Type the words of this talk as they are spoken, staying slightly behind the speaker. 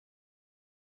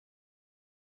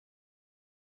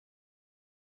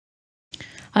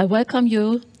I welcome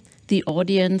you, the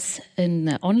audience,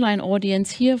 an online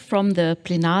audience here from the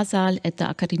Plenarsaal at the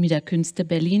Akademie der Künste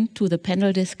Berlin to the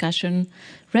panel discussion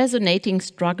Resonating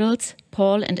Struggles,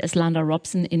 Paul and Eslanda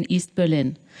Robeson in East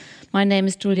Berlin. My name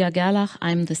is Julia Gerlach.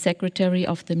 I'm the secretary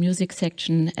of the music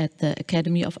section at the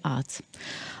Academy of Arts.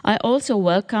 I also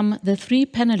welcome the three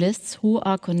panelists who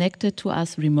are connected to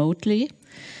us remotely: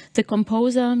 the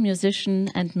composer, musician,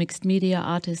 and mixed media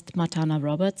artist Matana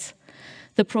Roberts,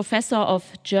 the professor of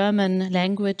German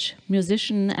language,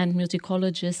 musician, and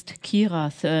musicologist Kira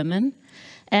Thurman,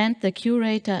 and the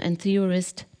curator and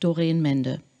theorist Doreen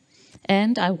Mende.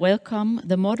 And I welcome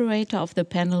the moderator of the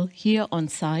panel here on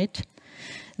site,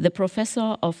 the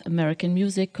professor of American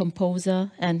music,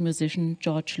 composer, and musician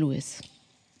George Lewis.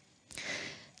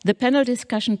 The panel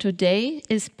discussion today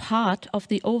is part of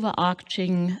the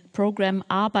overarching program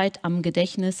Arbeit am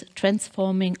Gedächtnis,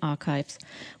 Transforming Archives,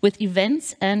 with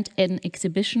events and an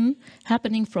exhibition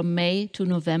happening from May to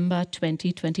November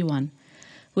 2021.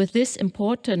 With this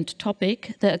important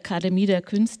topic, the Akademie der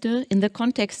Künste, in the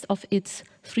context of its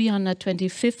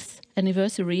 325th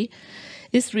anniversary,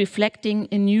 is reflecting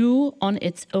anew on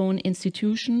its own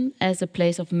institution as a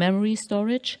place of memory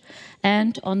storage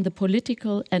and on the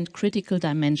political and critical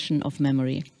dimension of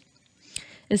memory.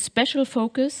 A special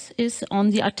focus is on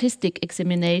the artistic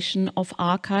examination of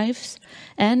archives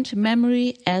and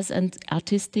memory as an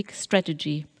artistic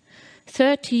strategy.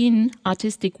 13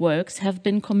 artistic works have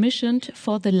been commissioned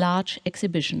for the large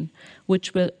exhibition,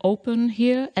 which will open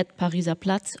here at Pariser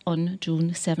Platz on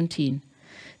June 17.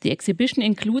 The exhibition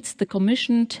includes the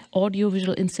commissioned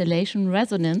audiovisual installation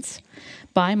Resonance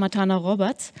by Matana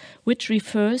Roberts, which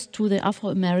refers to the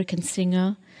Afro-American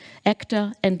singer,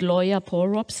 actor and lawyer Paul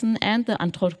Robeson and the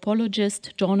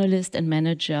anthropologist, journalist and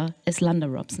manager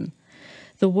Eslanda Robeson.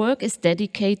 The work is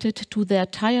dedicated to their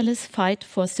tireless fight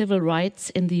for civil rights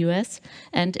in the US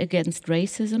and against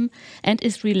racism, and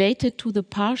is related to the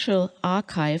partial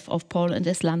archive of Paul and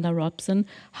Eslanda Robeson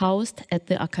housed at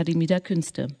the Akademie der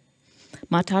Künste.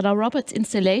 Matana Roberts'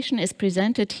 installation is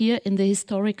presented here in the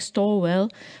historic stairwell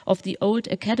of the old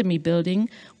Academy building,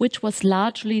 which was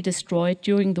largely destroyed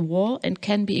during the war and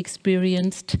can be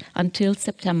experienced until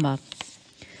September.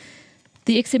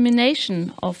 The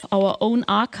examination of our own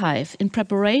archive in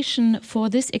preparation for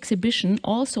this exhibition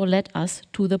also led us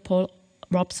to the Paul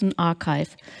Robeson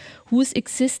archive, whose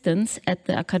existence at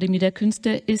the Akademie der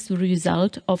Künste is the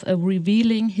result of a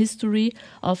revealing history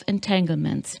of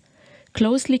entanglements,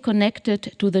 closely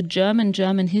connected to the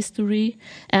German history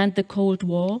and the Cold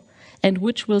War, and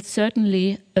which will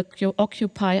certainly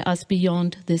occupy us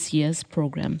beyond this year's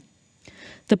program.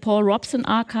 The Paul Robeson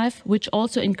Archive, which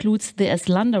also includes the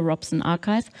Eslanda Robeson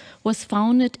Archive, was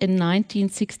founded in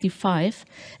 1965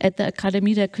 at the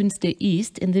Akademie der Künste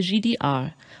East in the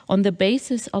GDR on the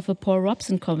basis of a Paul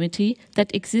Robeson committee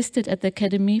that existed at the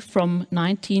Academy from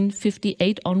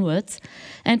 1958 onwards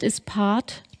and is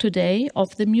part today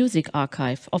of the Music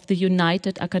Archive of the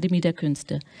United Akademie der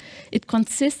Künste. It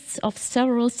consists of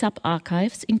several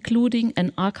sub-archives, including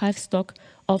an archive stock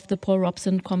of the Paul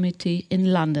Robeson Committee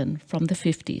in London from the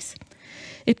 50s.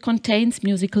 It contains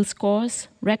musical scores,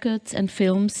 records and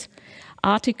films,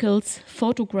 articles,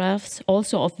 photographs,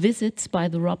 also of visits by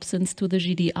the Robesons to the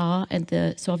GDR and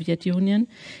the Soviet Union,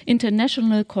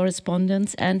 international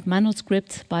correspondence and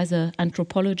manuscripts by the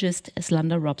anthropologist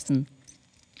Eslanda Robeson.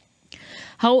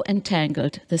 How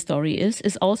entangled the story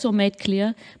is also made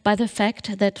clear by the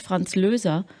fact that Franz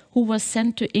Löser, who was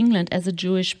sent to England as a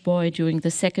Jewish boy during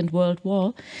the Second World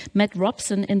War, met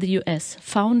Robeson in the US,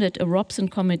 founded a Robeson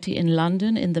committee in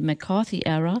London in the McCarthy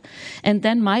era, and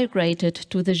then migrated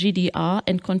to the GDR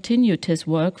and continued his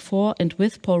work for and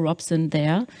with Paul Robeson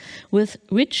there,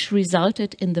 which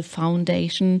resulted in the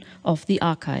foundation of the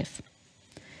archive.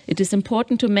 It is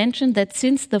important to mention that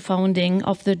since the founding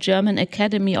of the German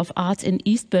Academy of Arts in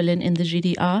East Berlin in the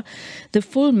GDR, the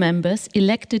full members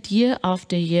elected year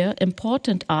after year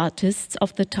important artists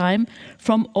of the time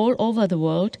from all over the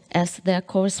world as their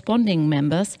corresponding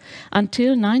members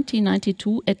until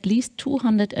 1992, at least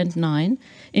 209,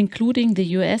 including the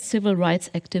US civil rights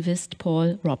activist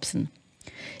Paul Robeson.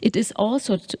 It is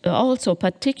also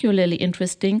particularly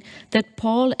interesting that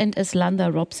Paul and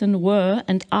Eslanda Robeson were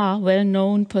and are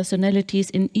well-known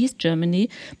personalities in East Germany,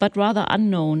 but rather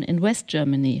unknown in West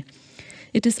Germany.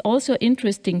 It is also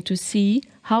interesting to see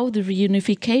how the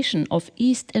reunification of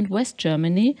East and West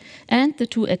Germany and the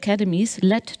two academies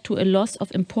led to a loss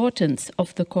of importance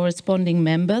of the corresponding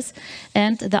members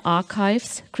and the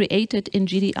archives created in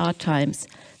GDR times,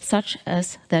 such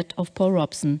as that of Paul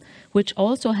Robeson, which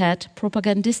also had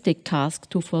propagandistic tasks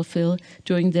to fulfill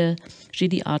during the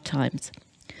GDR times.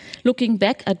 Looking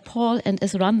back at Paul and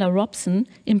Eslanda Robeson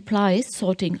implies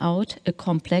sorting out a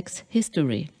complex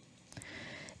history.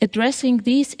 Addressing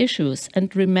these issues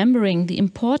and remembering the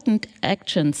important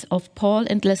actions of Paul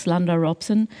and Eslanda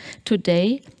Robeson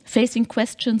today, facing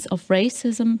questions of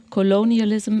racism,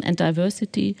 colonialism, and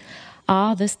diversity,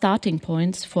 are the starting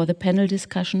points for the panel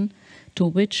discussion, to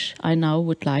which I now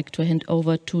would like to hand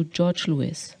over to George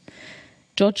Lewis.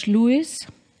 George Lewis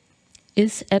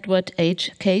is Edward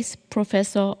H. Case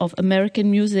Professor of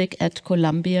American Music at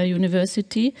Columbia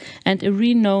University and a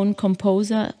renowned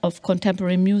composer of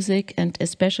contemporary music and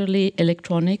especially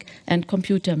electronic and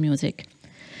computer music.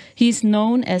 He is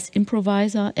known as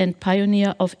improviser and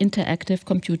pioneer of interactive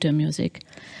computer music.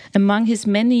 Among his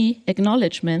many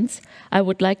acknowledgements, I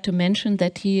would like to mention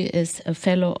that he is a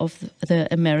fellow of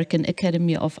the American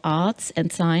Academy of Arts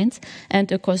and Science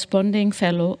and a corresponding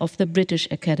fellow of the British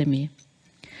Academy.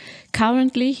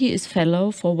 Currently, he is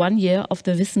fellow for 1 year of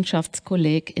the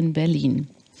Wissenschaftskolleg in Berlin.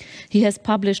 He has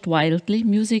published widely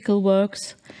musical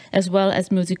works as well as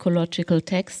musicological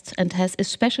texts and has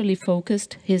especially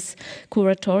focused his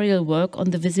curatorial work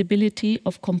on the visibility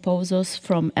of composers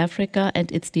from Africa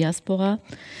and its diaspora.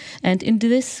 And in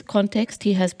this context,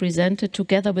 he has presented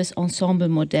together with Ensemble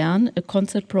Modern a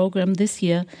concert program this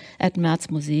year at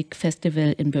Märzmusik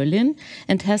Festival in Berlin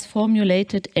and has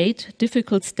formulated 8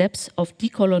 difficult steps of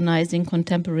decolonizing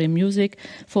contemporary music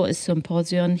for a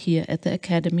symposium here at the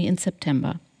Academy in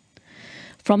September.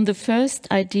 From the first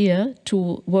idea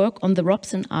to work on the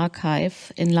Robeson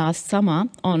archive in last summer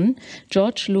on,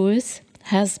 George Lewis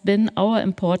has been our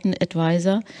important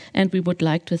advisor, and we would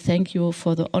like to thank you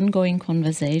for the ongoing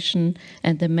conversation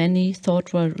and the many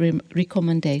thoughtful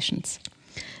recommendations.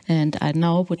 And I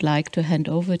now would like to hand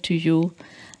over to you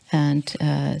and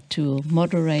to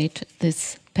moderate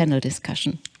this panel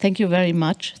discussion. Thank you very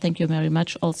much. Thank you very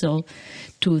much also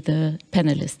to the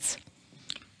panelists.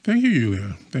 Thank you,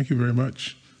 Julia. Thank you very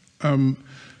much.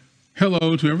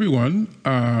 Hello to everyone.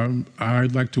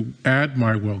 I'd like to add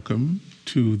my welcome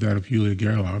to that of Julia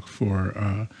Gerlach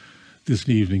for this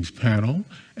evening's panel.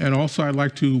 And also I'd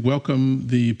like to welcome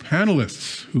the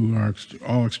panelists, who are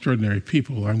all extraordinary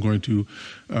people. I'm going to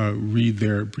read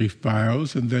their brief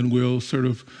bios, and then we'll sort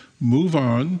of move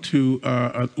on to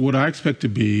what I expect to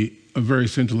be a very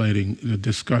scintillating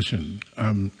discussion.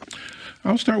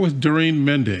 I'll start with Doreen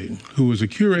Mende, who is a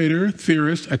curator,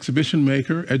 theorist, exhibition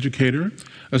maker, educator,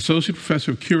 associate professor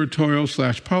of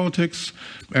curatorial/politics,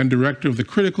 and director of the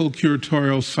Critical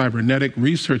Curatorial Cybernetic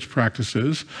Research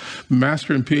Practices,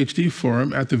 Master and PhD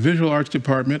Forum at the Visual Arts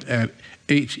Department at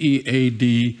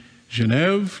HEAD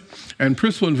Genève, and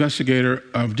principal investigator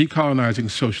of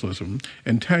Decolonizing Socialism,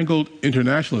 Entangled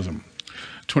Internationalism.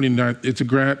 It's a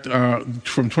grant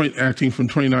acting from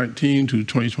 2019 to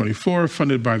 2024,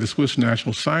 funded by the Swiss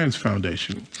National Science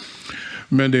Foundation.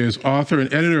 Mende is author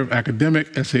and editor of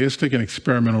academic, essayistic, and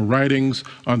experimental writings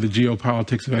on the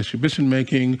geopolitics of exhibition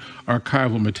making,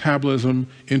 archival metabolism,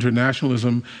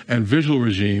 internationalism, and visual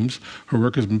regimes. Her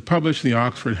work has been published in the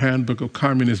Oxford Handbook of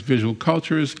Communist Visual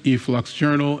Cultures, eFlux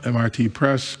Journal, MIT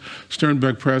Press,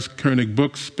 Sternberg Press, Koenig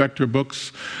Books, Spectre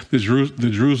Books, the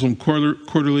Jerusalem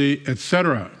Quarterly,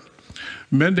 etc.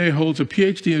 Mende holds a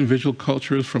PhD in visual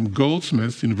cultures from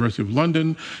Goldsmiths, University of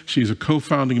London. She's a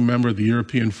co-founding member of the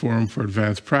European Forum for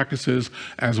Advanced Practices,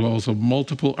 as well as of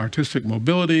multiple artistic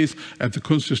mobilities at the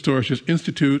Kunsthistorisches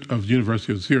Institute of the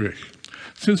University of Zurich.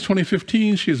 Since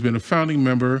 2015, she has been a founding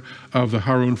member of the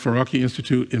Harun Farocki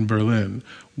Institute in Berlin.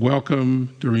 Welcome,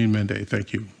 Doreen Mende.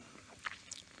 Thank you.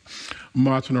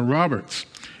 Matana Roberts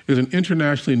is an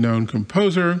internationally known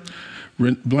composer,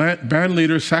 band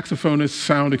leader, saxophonist,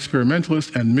 sound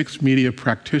experimentalist, and mixed media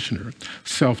practitioner.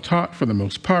 Self-taught for the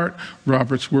most part,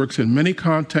 Roberts works in many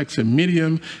contexts and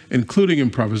medium, including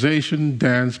improvisation,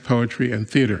 dance, poetry, and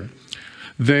theater.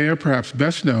 They are perhaps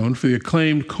best known for the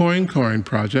acclaimed Coin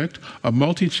project, a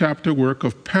multi-chapter work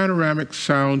of panoramic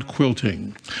sound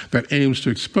quilting that aims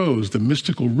to expose the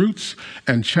mystical roots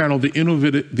and channel the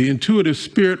intuitive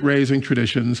spirit-raising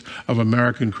traditions of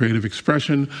American creative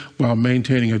expression while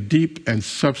maintaining a deep and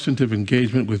substantive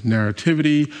engagement with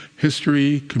narrativity,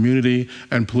 history, community,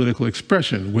 and political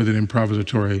expression within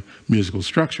improvisatory musical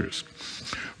structures.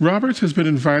 Roberts has been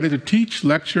invited to teach,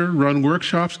 lecture, run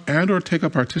workshops, and/or take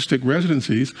up artistic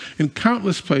residencies in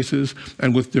countless places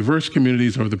and with diverse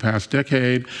communities over the past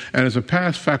decade, and is a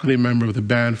past faculty member of the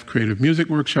Banff Creative Music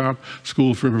Workshop,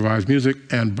 School for Improvised Music,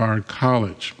 and Bard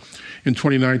College. In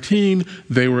 2019,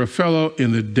 they were a fellow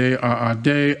in the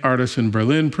DAAD Artists in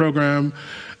Berlin program,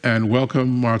 and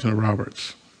welcome, Matana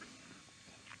Roberts.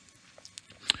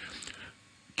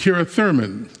 Kira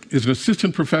Thurman is an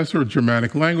assistant professor of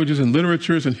Germanic languages and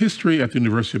literatures and history at the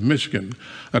University of Michigan.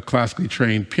 A classically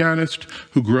trained pianist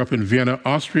who grew up in Vienna,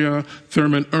 Austria,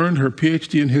 Thurman earned her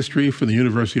PhD in history from the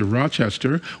University of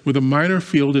Rochester with a minor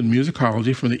field in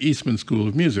musicology from the Eastman School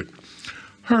of Music.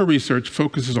 Her research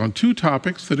focuses on two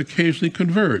topics that occasionally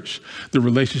converge: the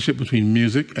relationship between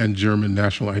music and German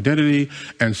national identity,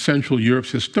 and Central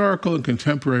Europe's historical and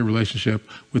contemporary relationship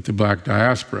with the Black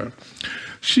diaspora.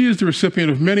 She is the recipient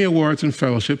of many awards and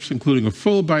fellowships, including a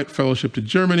Fulbright Fellowship to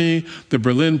Germany, the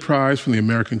Berlin Prize from the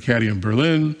American Academy in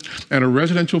Berlin, and a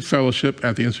residential fellowship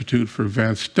at the Institute for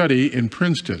Advanced Study in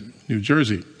Princeton, New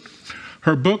Jersey.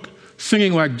 Her book,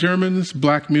 Singing Like Germans,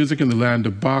 Black Music in the Land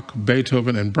of Bach,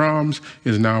 Beethoven, and Brahms,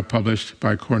 is now published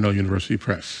by Cornell University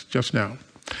Press, just now.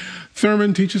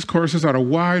 Thurman teaches courses on a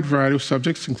wide variety of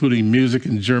subjects, including music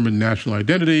and German national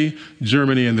identity,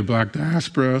 Germany and the Black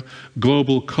diaspora,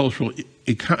 global cultural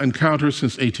encounters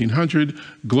since 1800,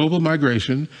 global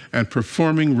migration, and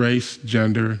performing race,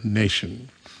 gender, nation.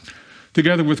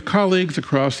 Together with colleagues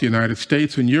across the United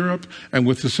States and Europe, and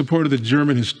with the support of the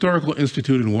German Historical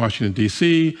Institute in Washington,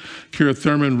 D.C., Kira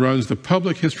Thurman runs the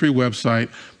public history website,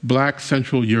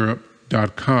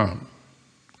 blackcentraleurope.com.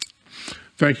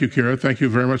 Thank you, Kira. Thank you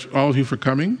very much, all of you, for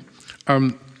coming.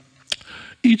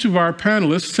 Each of our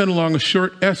panelists sent along a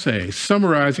short essay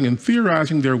summarizing and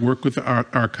theorizing their work with the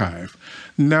archive.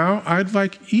 Now, I'd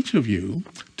like each of you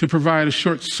to provide a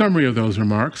short summary of those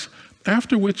remarks,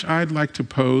 after which I'd like to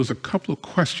pose a couple of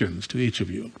questions to each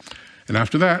of you. And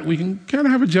after that, we can kind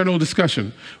of have a general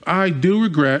discussion. I do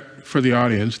regret for the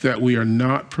audience that we are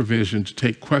not provisioned to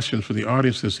take questions from the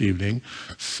audience this evening,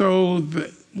 so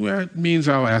that means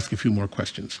I'll ask a few more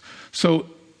questions. So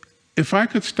if I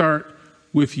could start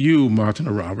with you,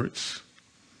 Matana Roberts.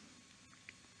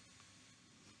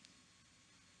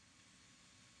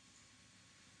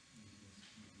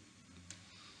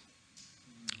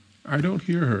 I don't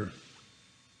hear her.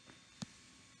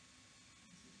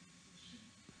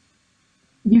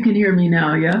 You can hear me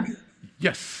now, yes?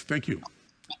 Yes, thank you.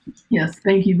 Yes,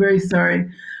 thank you. Very sorry.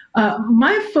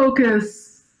 My focus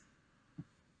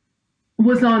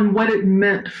was on what it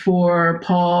meant for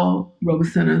Paul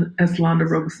Robeson and Eslanda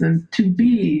Robeson to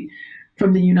be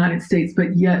from the United States,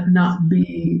 but yet not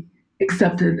be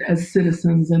accepted as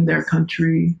citizens in their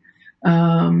country.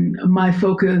 My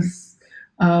focus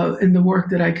in the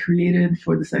work that I created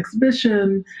for this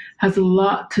exhibition has a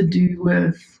lot to do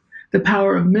with the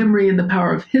power of memory and the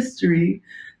power of history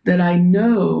that I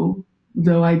know,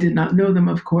 though I did not know them,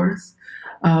 of course,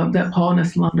 that Paul and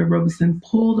Eslanda Robeson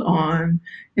pulled on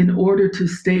in order to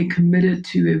stay committed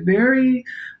to a very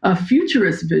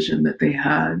futurist vision that they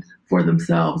had for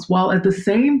themselves, while at the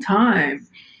same time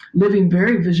living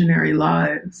very visionary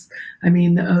lives. I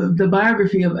mean, the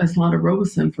biography of Eslanda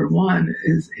Robeson, for one,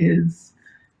 is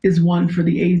one for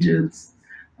the ages.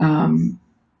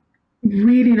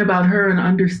 Reading about her and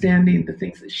understanding the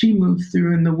things that she moved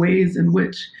through and the ways in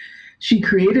which she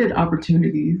created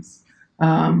opportunities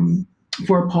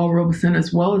for Paul Robeson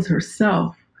as well as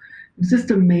herself, it's just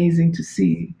amazing to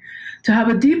see. To have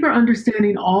a deeper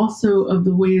understanding also of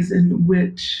the ways in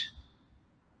which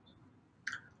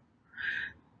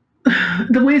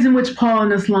Paul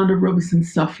and Eslanda Robeson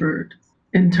suffered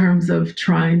in terms of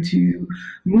trying to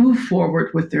move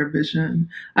forward with their vision.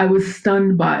 I was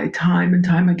stunned by, time and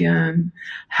time again,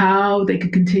 how they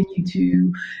could continue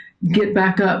to get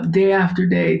back up day after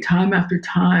day, time after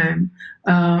time,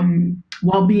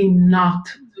 while being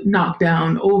knocked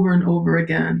down over and over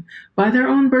again by their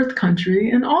own birth country,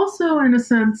 and also in a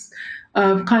sense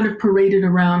of kind of paraded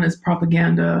around as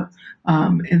propaganda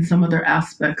in some other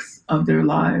aspects of their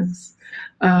lives.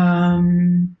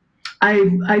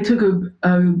 I took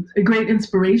a great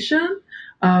inspiration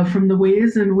from the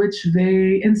ways in which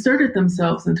they inserted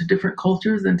themselves into different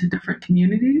cultures, into different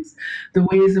communities, the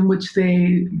ways in which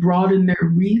they broadened their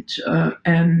reach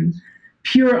and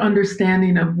pure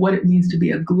understanding of what it means to be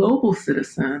a global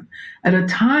citizen at a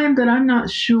time that I'm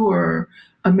not sure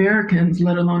Americans,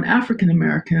 let alone African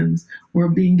Americans, were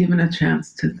being given a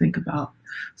chance to think about.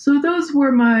 So those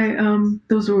were my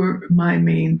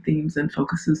main themes and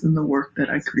focuses in the work that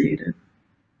I created.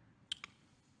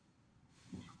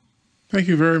 Thank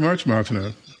you very much,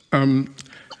 Matana.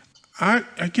 I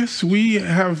guess we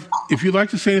have, if you'd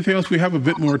like to say anything else, we have a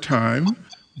bit more time,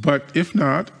 but if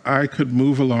not, I could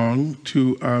move along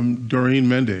to Doreen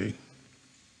Mende.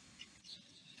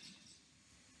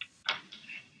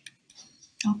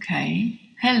 Okay.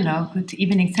 Hello, good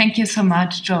evening. Thank you so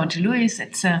much, George Lewis.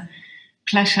 It's a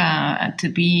pleasure to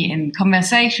be in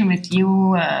conversation with you,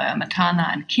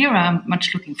 Matana and Kira. I'm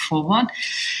much looking forward.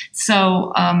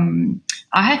 So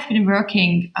I have been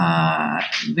working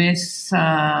with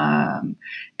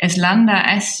Eslanda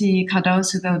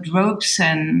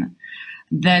Robeson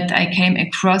that I came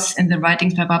across in the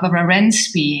writings by Barbara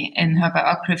Rensby in her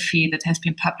biography that has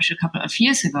been published a couple of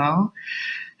years ago.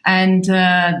 And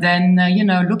then,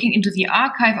 looking into the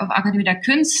archive of Akademie der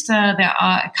Künste, there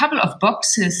are a couple of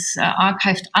boxes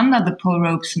archived under the Paul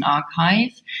Robeson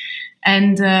archive.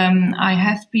 And I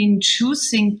have been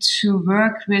choosing to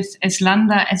work with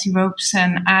Eslanda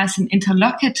Robeson as an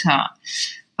interlocutor,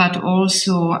 but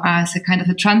also as a kind of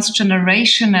a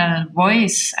transgenerational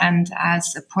voice and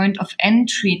as a point of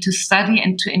entry to study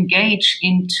and to engage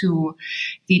into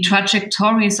the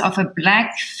trajectories of a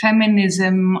Black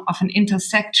feminism, of an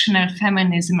intersectional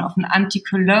feminism, of an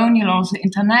anti-colonial, also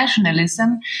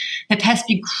internationalism that has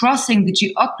been crossing the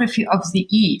geography of the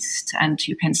East. And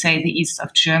you can say the East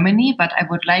of Germany, but I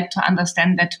would like to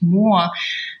understand that more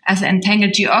as an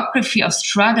entangled geography of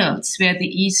struggles where the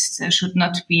East should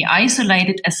not be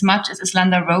isolated as much as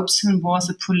Eslanda Robeson was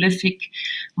a prolific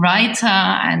writer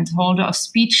and holder of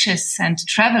speeches and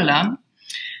traveler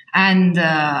and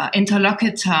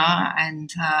interlocutor. And,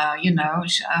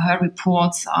 her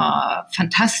reports are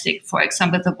fantastic. For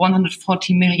example, the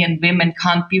 140 million women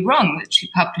can't be wrong, which she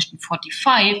published in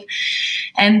 1945.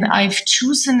 And I've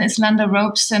chosen Eslanda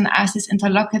Robeson as this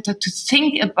interlocutor to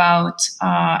think about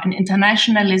an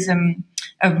internationalism,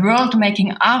 a world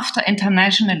making after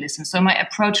internationalism. So my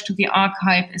approach to the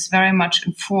archive is very much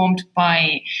informed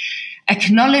by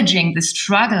acknowledging the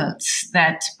struggles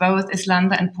that both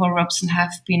Eslanda and Paul Robeson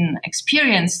have been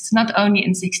experienced, not only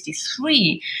in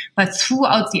 1963, but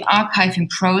throughout the archiving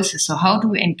process. So how do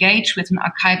we engage with an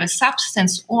archival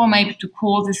substance, or maybe to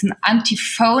call this an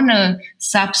antiphonal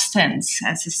substance,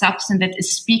 as a substance that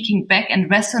is speaking back and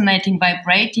resonating,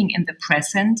 vibrating in the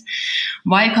present,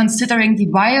 while considering the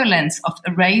violence of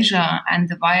erasure and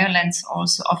the violence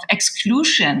also of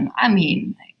exclusion. I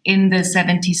mean, in the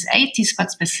 70s, 80s, but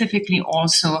specifically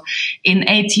also in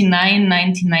 1989,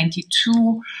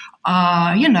 1992,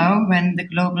 when the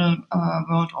global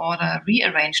world order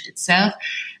rearranged itself.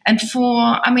 And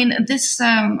this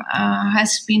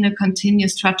has been a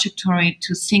continuous trajectory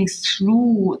to think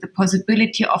through the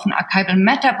possibility of an archival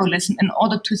metabolism in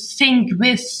order to think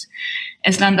with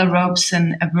Eslanda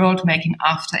Robeson a world making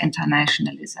after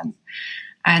internationalism.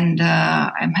 And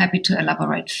I'm happy to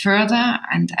elaborate further,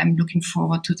 and I'm looking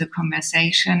forward to the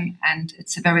conversation. And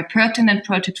it's a very pertinent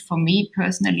project for me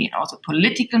personally, and also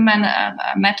political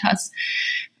matters,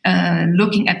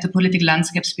 looking at the political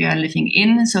landscapes we are living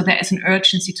in. So there is an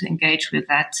urgency to engage with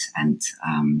that, and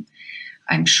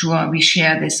I'm sure we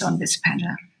share this on this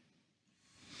panel.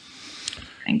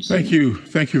 Thank you.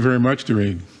 Thank you very much,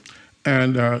 Doreen.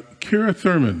 And Kira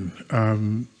Thurman,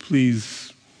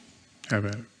 please have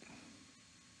at it.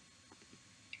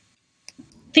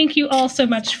 Thank you all so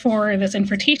much for this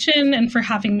invitation and for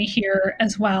having me here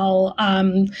as well.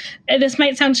 This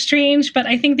might sound strange, but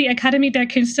I think the Akademie der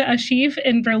Künste Archiv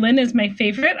in Berlin is my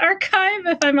favorite archive,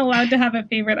 if I'm allowed to have a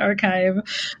favorite archive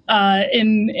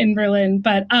in Berlin.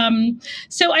 But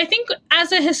so I think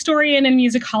as a historian and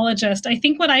musicologist, I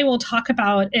think what I will talk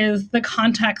about is the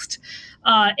context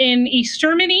in East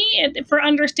Germany for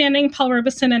understanding Paul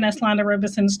Robeson and Eslanda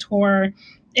Robeson's tour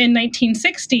in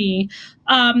 1960.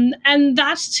 And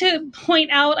that's to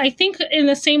point out, I think, in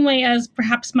the same way as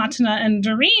perhaps Matana and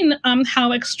Doreen,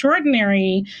 how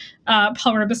extraordinary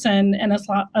Paul Robeson and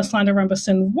Eslanda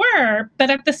Robeson were, but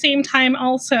at the same time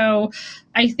also,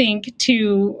 I think,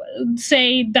 to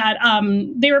say that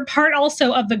they were part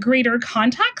also of the greater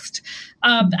context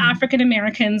of African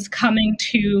Americans coming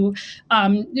to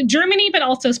Germany, but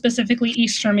also specifically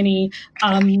East Germany,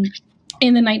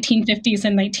 in the 1950s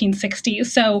and 1960s.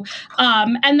 So,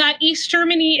 and that East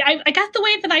Germany, I guess the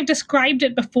way that I've described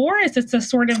it before is it's a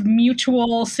sort of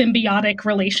mutual symbiotic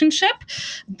relationship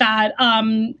that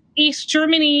East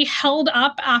Germany held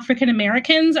up African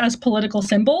Americans as political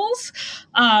symbols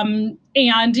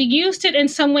and used it in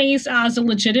some ways as a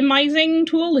legitimating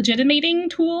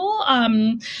tool,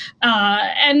 and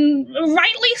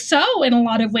rightly so in a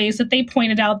lot of ways, that they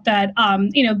pointed out that,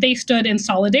 they stood in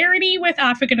solidarity with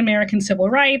African American civil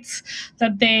rights,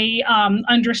 that they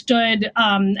understood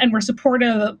and were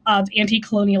supportive of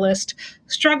anti-colonialist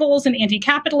struggles and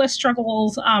anti-capitalist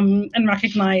struggles, and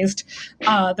recognized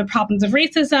the problems of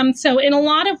racism. So in a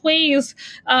lot of ways,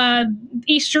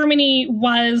 East Germany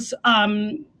was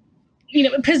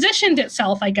positioned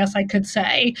itself, I guess I could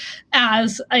say,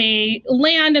 as a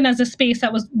land and as a space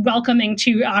that was welcoming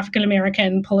to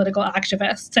African-American political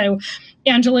activists. So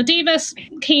Angela Davis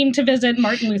came to visit,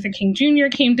 Martin Luther King Jr.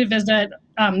 came to visit,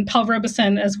 Paul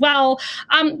Robeson as well.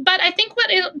 But I think what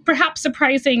is perhaps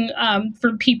surprising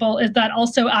for people is that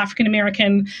also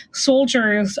African-American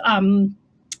soldiers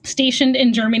stationed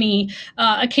in Germany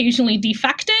occasionally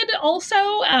defected also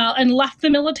and left the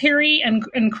military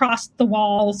and crossed the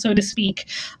wall, so to speak,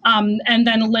 and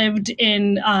then lived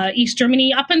in East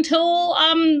Germany up until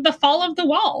the fall of the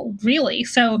wall, really.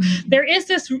 So there is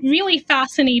this really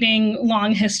fascinating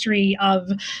long history of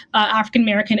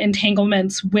African-American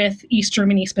entanglements with East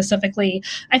Germany specifically.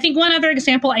 I think one other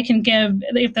example I can give,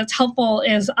 if that's helpful,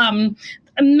 is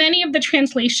many of the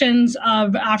translations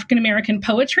of African-American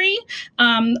poetry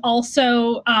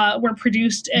also were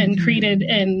produced and created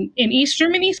in East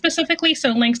Germany specifically.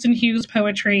 So Langston Hughes'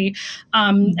 poetry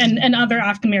and other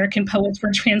African-American poets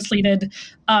were translated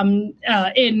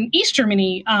in East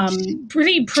Germany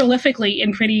pretty prolifically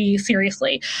and pretty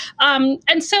seriously.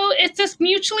 And so it's this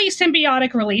mutually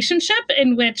symbiotic relationship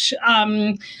in which,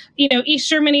 East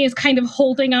Germany is kind of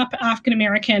holding up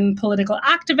African-American political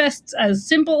activists as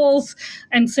symbols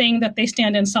and saying that they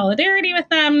stand in solidarity with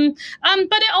them.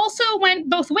 But it also went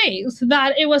both ways,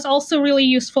 that it was also really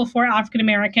useful for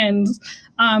African-Americans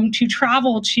to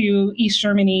travel to East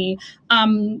Germany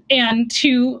and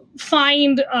to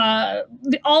find,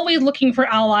 always looking for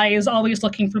allies, always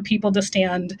looking for people to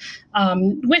stand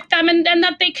with them, and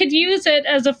that they could use it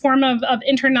as a form of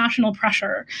international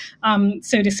pressure,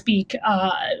 so to speak,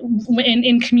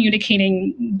 in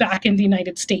communicating back in the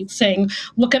United States, saying,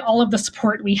 look at all of the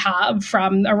support we have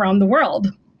from around the world.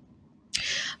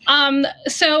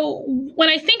 So when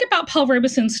I think about Paul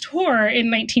Robeson's tour in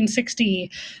 1960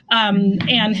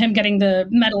 and him getting the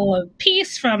Medal of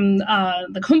Peace from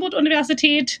the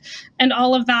Humboldt-Universität and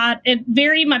all of that, it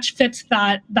very much fits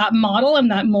that model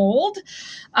and that mold.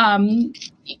 And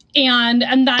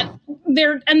that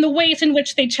and the ways in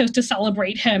which they chose to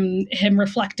celebrate him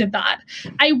reflected that.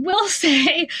 I will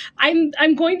say I'm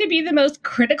going to be the most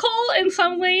critical in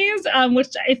some ways, which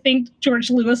I think George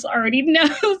Lewis already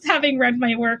knows, having read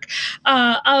my work,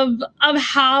 of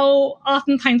how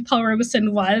oftentimes Paul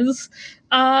Robeson was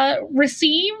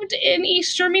received in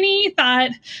East Germany,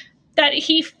 that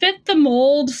he fit the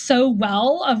mold so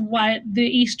well of what the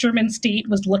East German state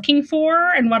was looking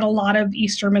for and what a lot of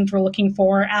East Germans were looking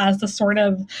for as the sort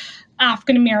of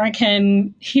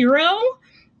African-American hero.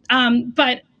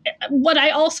 But what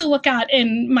I also look at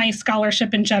in my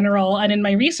scholarship in general and in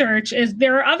my research is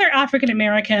there are other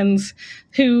African-Americans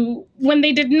who, when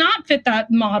they did not fit that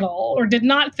model or did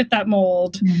not fit that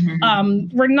mold,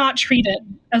 were not treated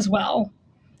as well.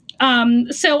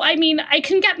 So, I mean, I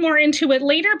can get more into it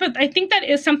later, but I think that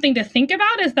is something to think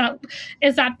about, is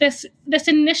that this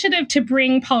initiative to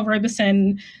bring Paul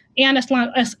Robeson and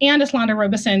Eslanda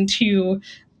Robeson to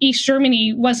East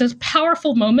Germany was a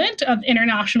powerful moment of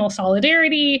international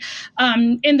solidarity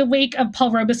in the wake of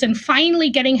Paul Robeson finally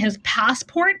getting his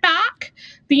passport back.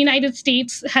 The United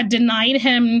States had denied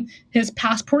him his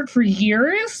passport for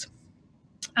years.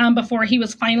 Before he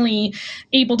was finally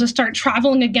able to start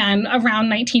traveling again around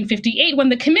 1958 when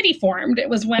the committee formed. It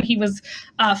was when he was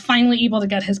finally able to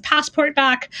get his passport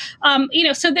back.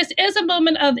 So this is a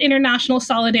moment of international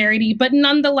solidarity, but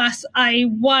nonetheless, I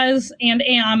was and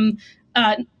am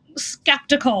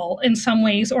skeptical in some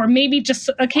ways, or maybe just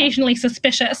occasionally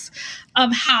suspicious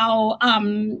of how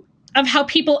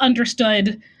people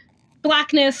understood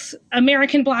Blackness,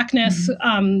 American Blackness,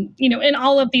 in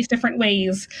all of these different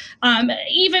ways,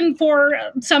 even for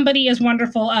somebody as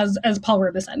wonderful as Paul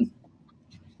Robeson.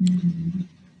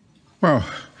 Well,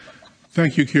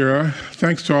 thank you, Kira.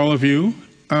 Thanks to all of you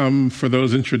for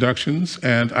those introductions.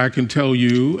 And I can tell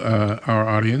you, our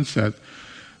audience, that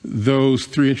those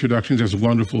three introductions, as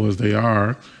wonderful as they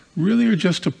are, really are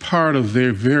just a part of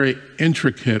their very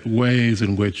intricate ways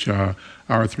in which our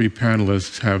three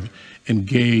panelists have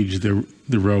engaged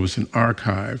the Robeson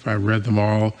archive. I read them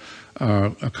all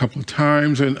a couple of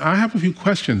times, and I have a few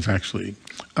questions, actually.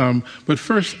 But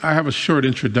first, I have a short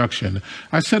introduction.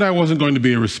 I said I wasn't going to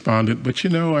be a respondent, but,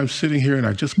 I'm sitting here and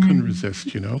I just couldn't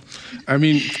resist, I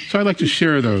mean, so I'd like to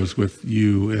share those with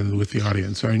you and with the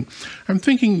audience. I'm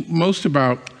thinking most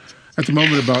at the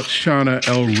moment about Shauna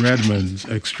L. Redmond's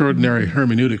extraordinary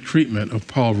hermeneutic treatment of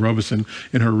Paul Robeson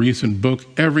in her recent book,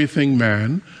 Everything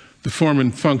Man: The Form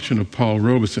and Function of Paul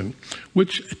Robeson,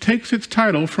 which takes its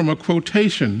title from a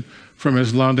quotation from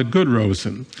Eslanda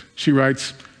Robeson. She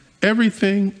writes,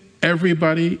 "Everything,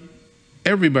 everybody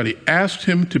asked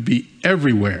him to be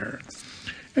everywhere.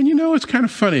 And it's kind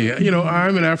of funny.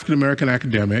 I'm an African-American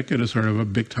academic at a sort of a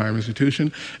big-time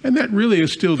institution, and that really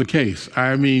is still the case.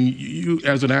 I mean, you,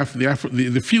 as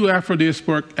the few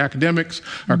Afro-diasporic academics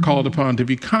are called upon to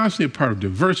be constantly a part of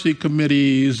diversity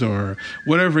committees or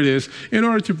whatever it is in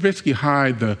order to basically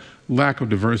hide the lack of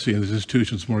diversity in these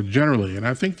institutions more generally. And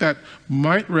I think that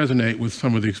might resonate with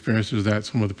some of the experiences that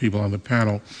some of the people on the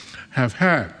panel have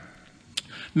had.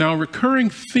 Now, a recurring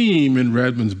theme in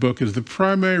Redmond's book is the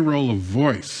primary role of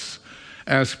voice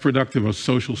as productive of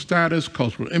social status,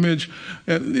 cultural image.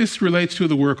 This relates to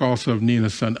the work also of Nina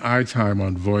Sun Eitheim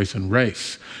on voice and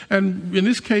race. And in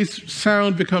this case,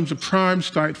 sound becomes a prime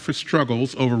site for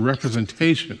struggles over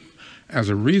representation as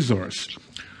a resource.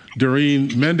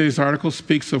 Doreen Mende's article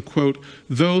speaks of, quote,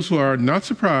 those who are not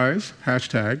surprised,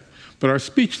 hashtag, but are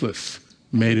speechless,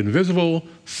 made invisible,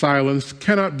 silenced,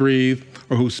 cannot breathe,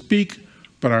 or who speak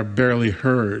but are barely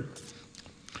heard.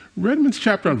 Redmond's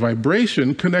chapter on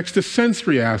vibration connects the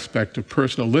sensory aspect of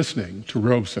personal listening to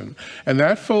Robeson, and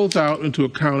that folds out into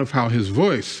account of how his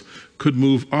voice could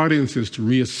move audiences to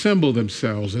reassemble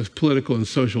themselves as political and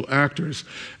social actors.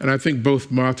 And I think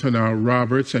both Matana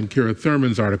Roberts and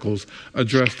Thurman's articles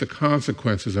address the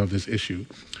consequences of this issue.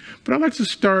 But I'd like to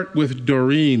start with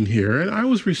Doreen here, and I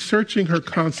was researching her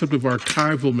concept of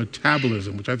archival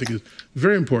metabolism, which I think is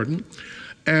very important.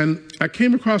 And I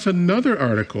came across another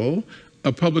article,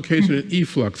 a publication in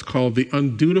eFlux called The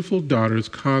Undutiful Daughter's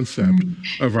Concept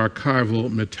of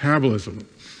Archival Metabolism,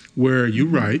 where you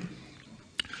write,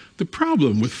 the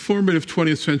problem with formative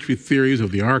 20th century theories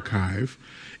of the archive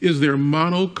is their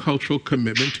monocultural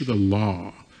commitment to the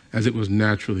law as if it was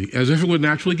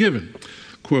naturally given.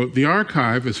 Quote, the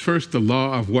archive is first the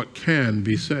law of what can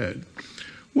be said.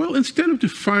 Well, instead of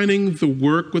defining the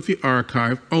work with the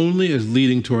archive only as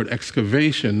leading toward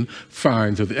excavation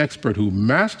finds of the expert who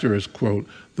masters, quote,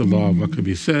 the law of what could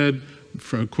be said,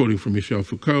 quoting from Michel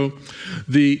Foucault,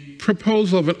 the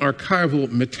proposal of an archival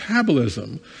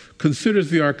metabolism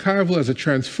considers the archival as a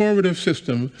transformative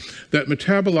system that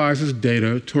metabolizes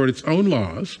data toward its own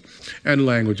laws and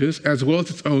languages, as well as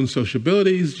its own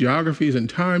sociabilities, geographies, and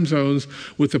time zones,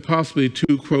 with the possibility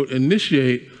to, quote,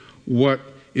 initiate what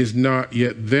is not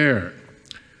yet there.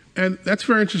 And that's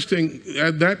very interesting.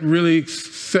 That really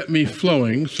set me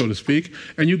flowing, so to speak.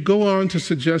 And you go on to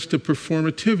suggest the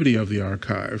performativity of the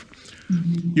archive.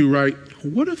 You write,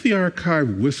 what if the archive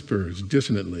whispers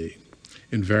dissonantly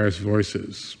in various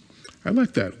voices? I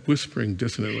like that, whispering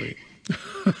dissonantly.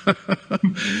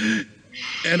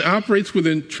 And operates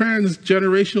within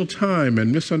transgenerational time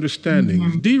and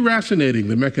misunderstandings, deracinating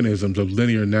the mechanisms of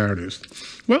linear narratives.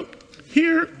 Well,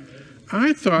 here,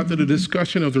 I thought that a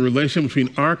discussion of the relation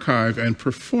between archive and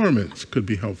performance could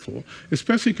be helpful,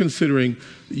 especially considering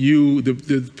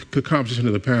the composition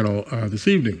of the panel this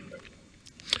evening.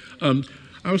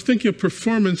 I was thinking of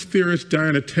performance theorist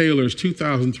Diana Taylor's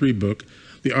 2003 book,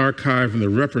 The Archive and the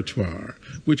Repertoire,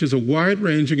 which is a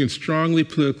wide-ranging and strongly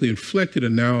politically inflected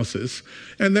analysis,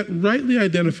 and that rightly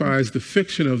identifies the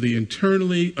fiction of the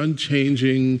internally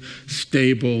unchanging,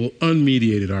 stable,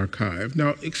 unmediated archive.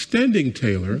 Now, extending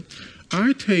Taylor,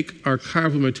 I take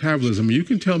archival metabolism, you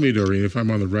can tell me, Doreen, if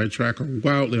I'm on the right track or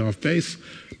wildly off base.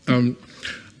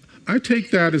 I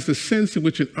take that as the sense in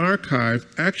which an archive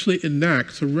actually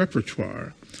enacts a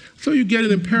repertoire. So you get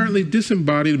an apparently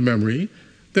disembodied memory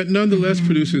that nonetheless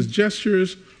produces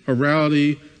gestures,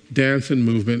 orality, dance, and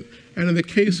movement, and in the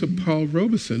case of Paul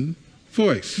Robeson,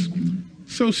 voice.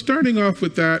 So starting off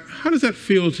with that, how does that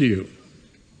feel to you?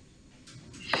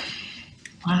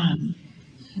 Wow.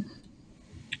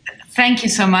 Thank you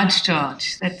so much,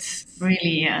 George. That's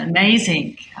really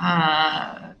amazing,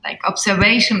 like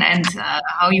observation and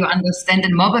how you understand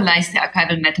and mobilize the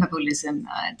archival metabolism.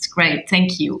 It's great.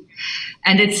 Thank you.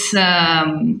 And it's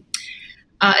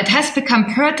it has become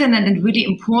pertinent and really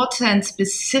important,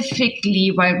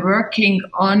 specifically while working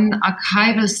on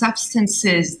archival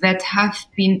substances that have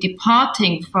been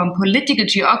departing from political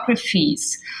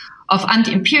geographies of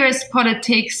anti-imperialist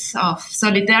politics, of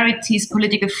solidarities,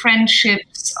 political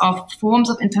friendships, of forms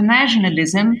of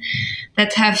internationalism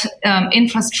that have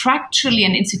infrastructurally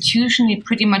and institutionally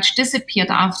pretty much disappeared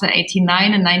after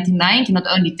 1989 and 1990, not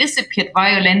only disappeared,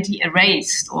 violently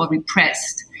erased or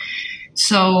repressed.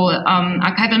 So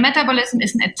archival metabolism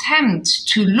is an attempt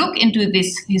to look into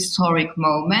these historic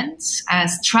moments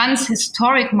as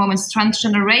trans-historic moments,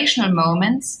 trans-generational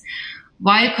moments,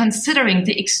 while considering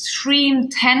the extreme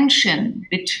tension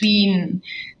between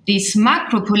these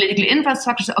macro political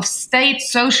infrastructures of state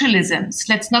socialisms.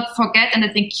 Let's not forget, and I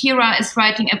think Kira is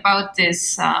writing about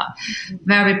this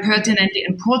very pertinently,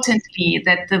 importantly,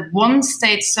 that the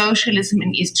one-state socialism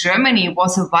in East Germany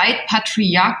was a white,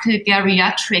 patriarchal,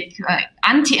 geriatric,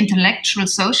 anti-intellectual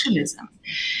socialism.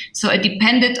 So it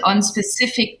depended on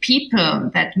specific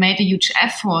people that made a huge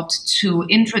effort to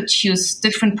introduce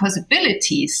different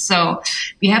possibilities. So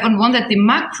we have on one hand the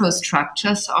macro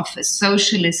structures of a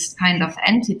socialist kind of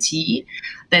entity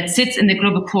that sits in the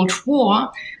global Cold War,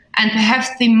 and perhaps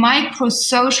the micro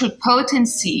social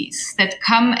potencies that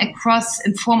come across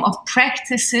in form of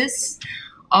practices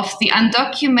of the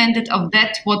undocumented, of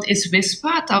that what is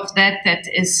whispered, of that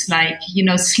is like,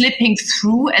 slipping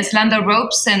through. Eslanda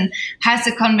Robeson has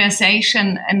a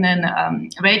conversation in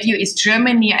Radio East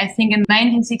Germany. I think in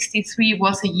 1963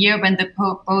 was a year when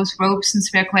both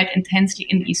Robesons were quite intensely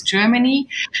in East Germany.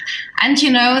 And,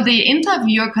 the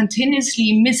interviewer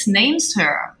continuously misnames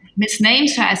her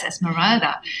as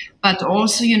Esmeralda, but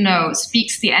also,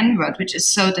 speaks the N-word, which is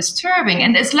so disturbing.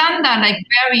 And Eslanda,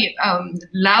 very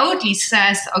loudly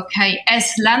says, okay,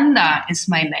 Eslanda is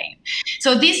my name.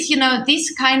 So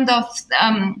these kind of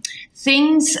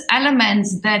things,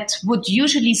 elements that would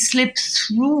usually slip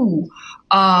through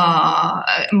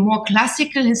more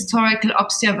classical historical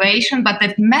observation, but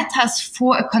that matters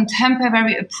for a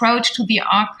contemporary approach to the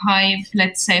archive,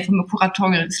 let's say from a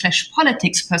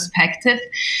curatorial/politics perspective,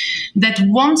 that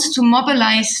wants to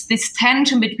mobilize this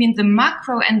tension between the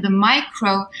macro and the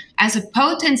micro as a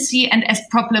potency and as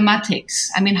problematics.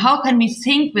 I mean, how can we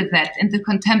think with that in the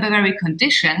contemporary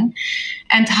condition?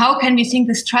 And how can we think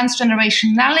this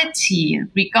transgenerationality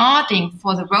regarding,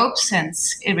 for the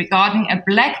Robesons, regarding a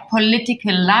Black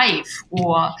political life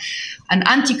or an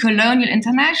anti-colonial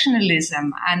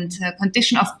internationalism and a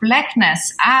condition of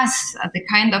Blackness as the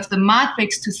kind of the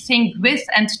matrix to think with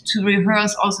and to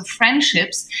rehearse also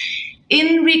friendships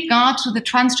in regard to the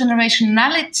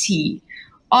transgenerationality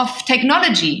of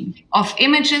technology, of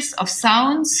images, of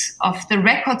sounds, of the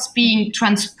records being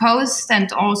transposed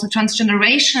and also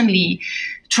transgenerationally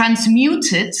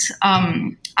transmuted.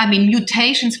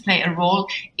 Mutations play a role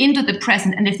into the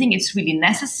present. And I think it's really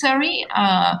necessary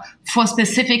for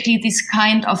specifically this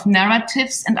kind of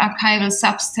narratives and archival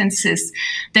substances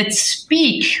that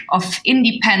speak of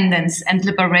independence and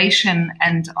liberation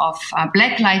and of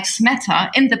Black Lives Matter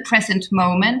in the present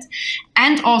moment,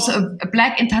 and also a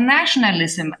Black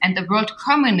internationalism and a world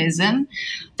communism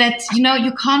that,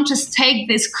 you can't just take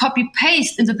this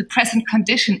copy-paste into the present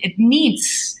condition. It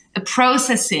needs a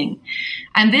processing.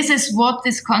 And this is what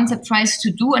this concept tries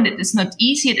to do. And it is not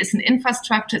easy. It is an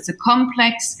infrastructure. It's a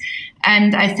complex.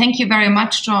 And I thank you very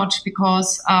much, George,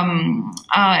 because,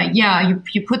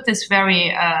 you put this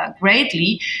very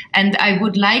greatly. And I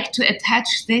would like to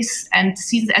attach this and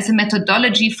see this as a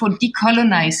methodology for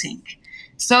decolonizing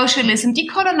socialism,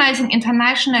 decolonizing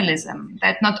internationalism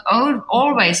that not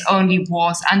always only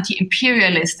was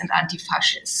anti-imperialist and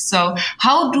anti-fascist. So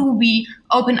how do we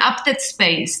open up that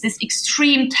space, this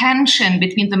extreme tension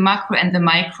between the macro and the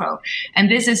micro?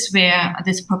 And this is where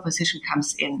this proposition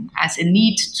comes in, as a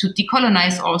need to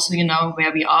decolonize also,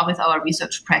 where we are with our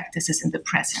research practices in the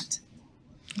present.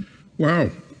 Wow.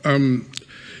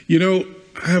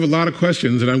 I have a lot of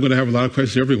questions, and I'm going to have a lot of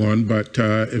questions to everyone, but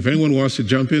if anyone wants to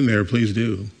jump in there, please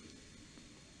do.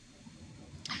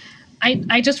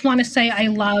 I just want to say I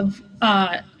love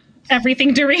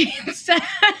everything Doreen said,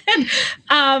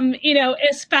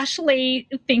 especially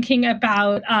thinking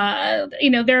about,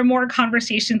 there are more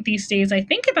conversations these days, I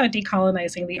think, about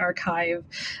decolonizing the archive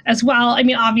as well. I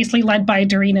mean, obviously led by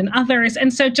Doreen and others.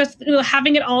 And so just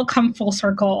having it all come full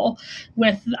circle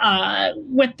with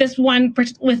this one,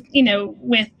 with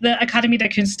the Akademie der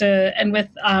Künste and with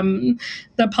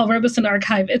the Paul Robeson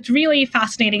archive, it's really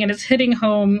fascinating, and it's hitting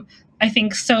home, I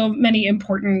think, so many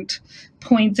important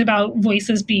points about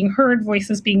voices being heard,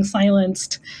 voices being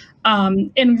silenced,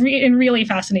 in really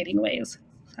fascinating ways.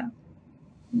 So.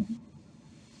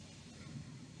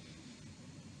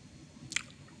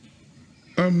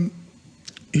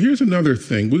 Here's another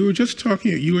thing. You were just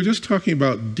talking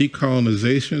about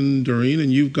decolonization, Doreen,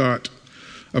 and you've got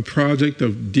a project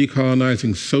of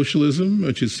decolonizing socialism,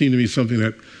 which has seemed to be something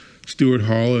that Stuart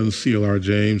Hall and C.L.R.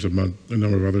 James, among a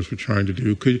number of others, were trying to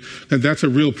do. And that's a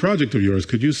real project of yours.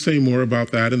 Could you say more about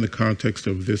that in the context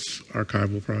of this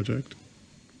archival project?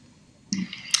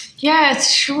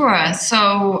 Yes, sure.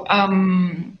 So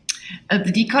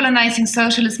the decolonizing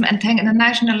socialism and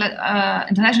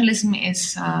internationalism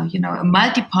is, a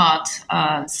multi-part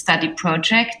study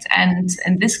project. And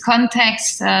in this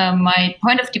context, my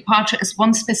point of departure is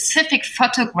one specific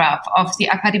photograph of the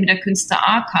Akademie der Künste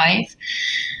archive,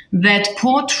 that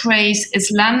portrays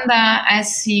Eslanda,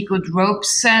 Sigurd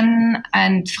Robeson,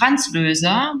 and Franz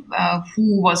Löser,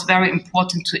 who was very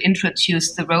important to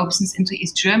introduce the Robesons into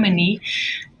East Germany,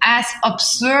 as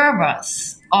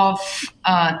observers of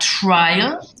a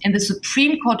trial in the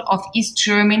Supreme Court of East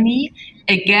Germany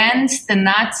against the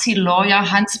Nazi lawyer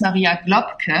Hans Maria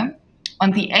Globke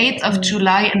on the 8th of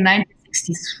July in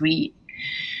 1963.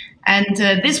 And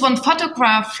this one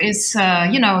photograph is,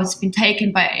 it's been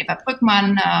taken by Eva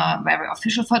Brückmann, a very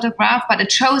official photograph, but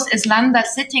it shows Eslanda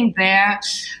sitting there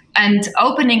and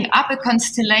opening up a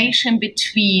constellation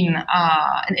between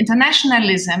an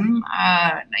internationalism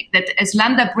that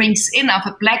Eslanda brings in of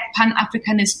a black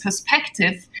Pan-Africanist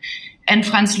perspective, and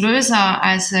Franz Löser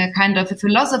as a kind of a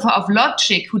philosopher of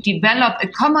logic who developed a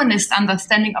communist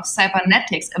understanding of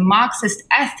cybernetics, a Marxist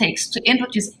ethics, to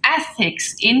introduce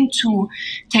ethics into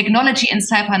technology and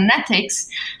cybernetics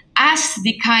as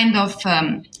the kind of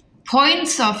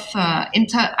points of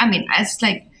as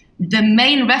like the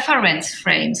main reference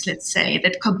frames, let's say,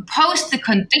 that compose the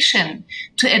condition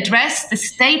to address the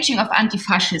staging of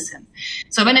anti-fascism.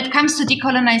 So when it comes to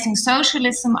decolonizing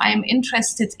socialism, I am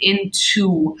interested in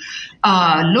to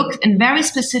look in very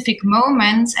specific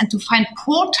moments and to find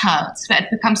portals where it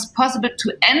becomes possible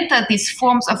to enter these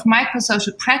forms of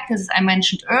microsocial practices I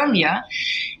mentioned earlier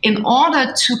in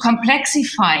order to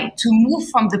complexify, to move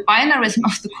from the binarism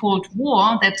of the Cold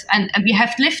War, and we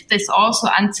have lived this also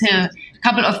until a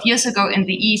couple of years ago in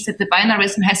the East, that the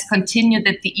binarism has continued,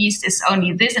 that the East is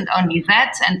only this and only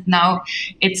that, and now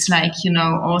it's like,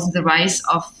 also the rise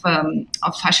of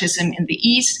fascism in the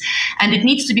East, and it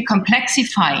needs to be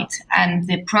complexified, and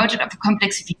the project of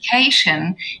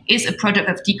complexification is a project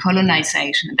of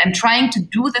decolonization. And I'm trying to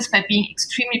do this by being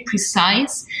extremely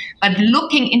precise, but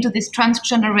looking into these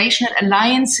transgenerational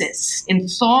alliances in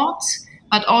thought,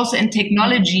 but also in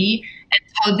technology, and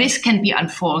how this can be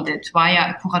unfolded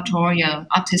via a curatorial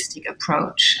artistic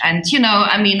approach. And,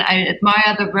 I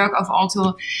admire the work of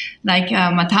also like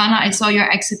Matana. I saw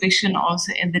your exhibition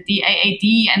also in the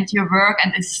DAAD and your work,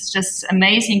 and it's just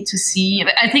amazing to see.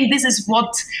 I think this is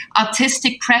what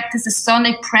artistic practices,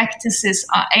 sonic practices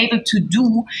are able to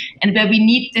do, and where we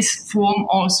need this form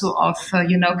also of,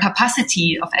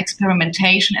 capacity of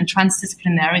experimentation and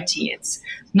transdisciplinarity. It's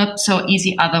not so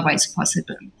easy otherwise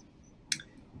possible.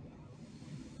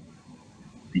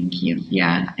 Thank you.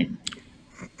 Yeah.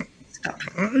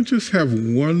 I just have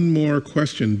one more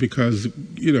question because,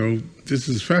 this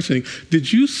is fascinating.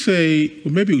 Did you say,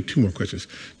 well, maybe two more questions.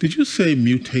 Did you say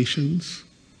mutations?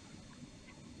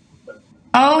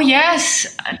 Oh,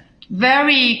 yes.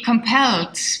 Very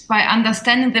compelled by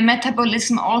understanding the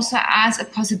metabolism also as a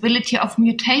possibility of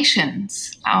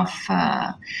mutations, of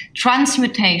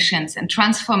transmutations and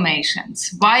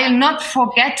transformations, while not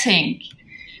forgetting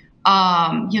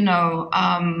the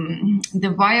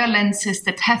violences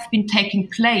that have been taking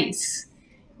place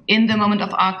in the moment of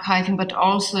archiving, but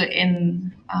also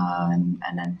in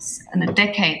a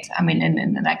decade,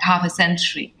 in like half a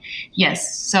century.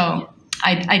 Yes, so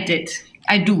I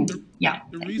do, yeah.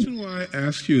 The reason why I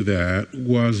asked you that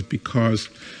was because,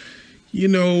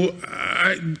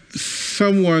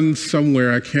 someone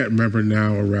somewhere, I can't remember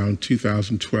now, around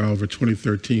 2012 or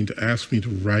 2013, to ask me to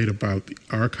write about the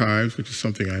archives, which is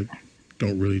something I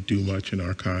don't really do much in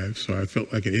archives, so I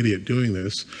felt like an idiot doing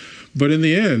this. But in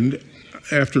the end,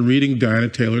 after reading Diana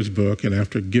Taylor's book and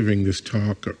after giving this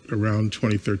talk around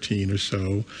 2013 or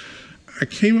so, I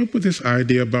came up with this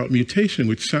idea about mutation,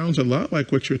 which sounds a lot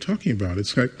like what you're talking about.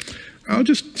 It's like, I'll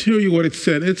just tell you what it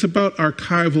said. It's about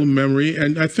archival memory,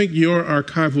 and I think your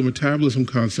archival metabolism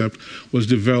concept was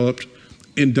developed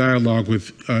in dialogue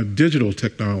with digital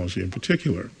technology in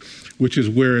particular, which is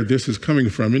where this is coming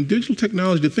from. In digital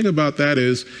technology, the thing about that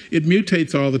is it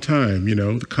mutates all the time.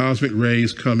 The cosmic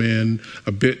rays come in,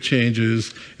 a bit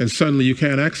changes, and suddenly you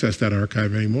can't access that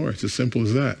archive anymore. It's as simple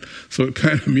as that. So it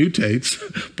kind of mutates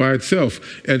by itself.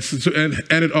 And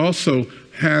it also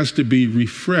has to be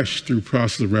refreshed through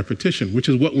process of repetition, which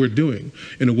is what we're doing.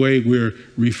 In a way, we're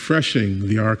refreshing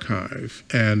the archive,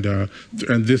 and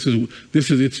this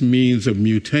is its means of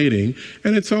mutating,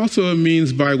 and it's also a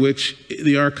means by which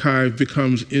the archive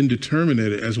becomes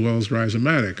indeterminate as well as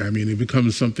rhizomatic. It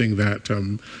becomes something that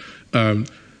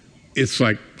it's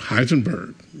like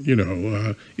Heisenberg.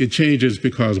 It changes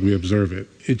because we observe it.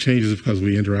 It changes because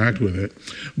we interact with it.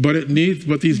 But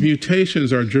these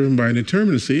mutations are driven by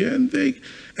indeterminacy,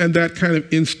 and that kind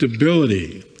of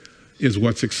instability is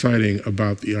what's exciting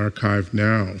about the archive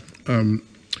now.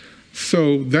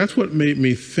 So that's what made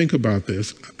me think about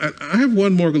this. I have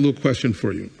one more little question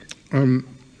for you.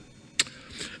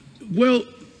 Well,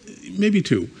 maybe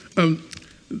two.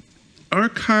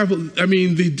 archival, I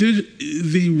mean,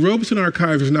 the Robeson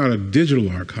archive is not a digital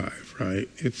archive, right?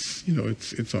 It's, you know,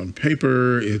 it's on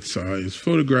paper, it's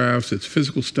photographs, it's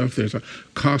physical stuff. There's a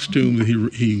costume that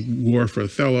he wore for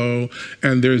Othello,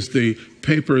 and there's the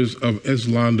papers of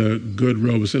Eslanda Good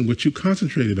Robeson, which you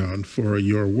concentrated on for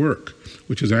your work,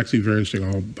 which is actually very interesting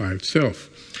all by itself.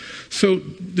 So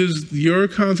does your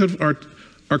concept of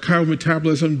archival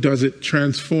metabolism, does it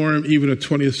transform even a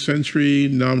 20th century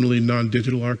nominally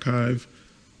non-digital archive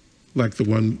like the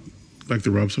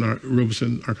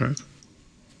Robeson archive?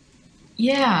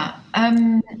 Yeah,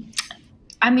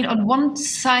 I mean, on one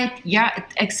side, yeah, it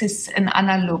exists in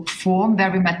analog form,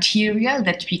 very material,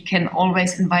 that we can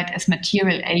always invite as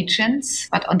material agents.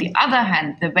 But on the other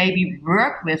hand, the way we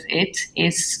work with it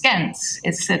is scans.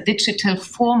 It's digital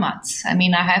formats. I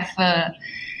mean, I have a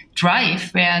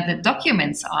drive where the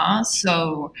documents are.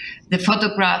 So the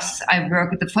photograph I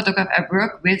work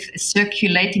with is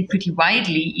circulating pretty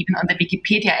widely, even on the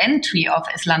Wikipedia entry of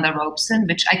Eslanda Robeson,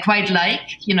 which I quite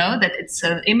like, you know, that it's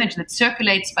an image that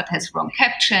circulates but has wrong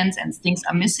captions and things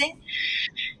are missing.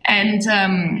 And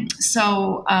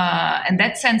so in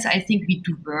that sense, I think we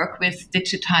do work with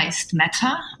digitized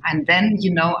matter. And then,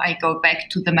 you know, I go back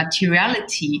to the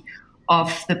materiality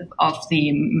of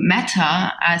the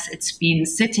matter as it's been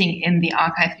sitting in the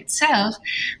archive itself.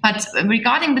 But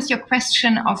regarding with your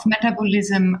question of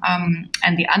metabolism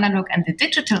and the analog and the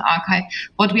digital archive,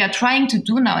 what we are trying to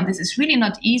do now, and this is really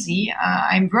not easy,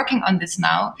 I'm working on this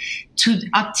now, to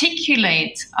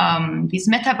articulate this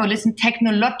metabolism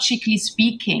technologically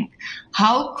speaking.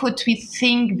 How could we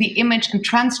think the image in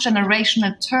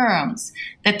transgenerational terms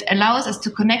that allows us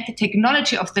to connect the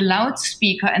technology of the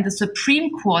loudspeaker and the Supreme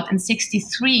Court in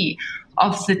 '63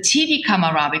 of the TV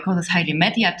camera, because it's highly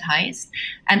mediatized,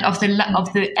 and of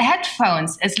the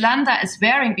headphones Eslanda is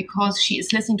wearing because she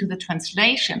is listening to the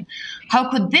translation.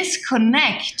 How could this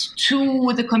connect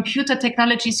to the computer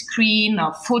technology screen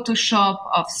of Photoshop,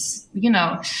 of, you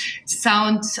know,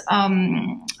 sound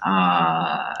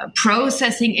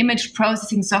processing, image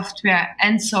processing software,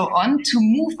 and so on, to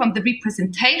move from the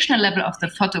representational level of the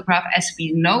photograph as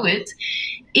we know it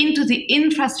into the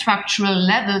infrastructural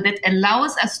level that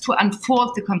allows us to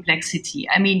unfold the complexity.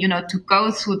 I mean, you know, to go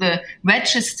through the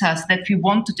registers that we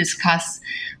want to discuss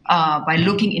by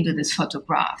looking into this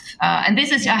photograph. And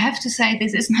this is, I have to say,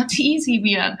 this is not easy.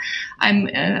 I'm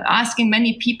asking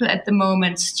many people at the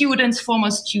moment, students, former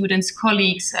students,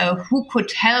 colleagues, who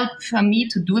could help me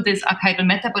to do this archival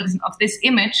metabolism of this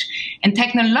image in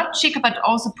technological, but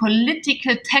also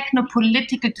political,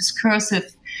 techno-political,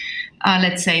 discursive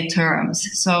let's say, terms.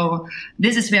 So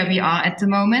this is where we are at the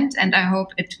moment, and I hope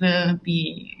it will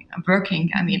be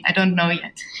working. I mean, I don't know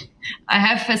yet. I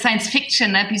have a science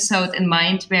fiction episode in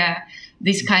mind where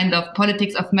this kind of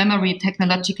politics of memory,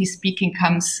 technologically speaking,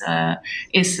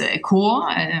 is a core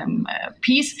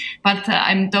piece, but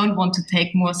I don't want to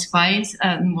take more space,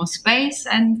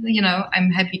 and, you know,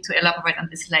 I'm happy to elaborate on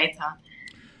this later.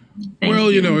 Thank you.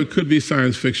 You know, it could be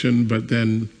science fiction, but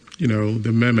then, you know, the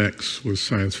Memex was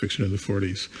science fiction in the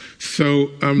 40s. So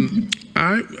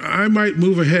I might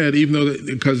move ahead, even though,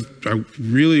 because I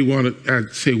really want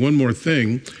to say one more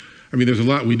thing. I mean, there's a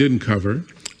lot we didn't cover,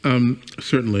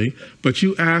 certainly, but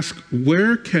you ask,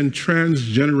 where can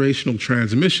transgenerational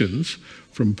transmissions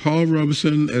from Paul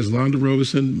Robeson, Eslanda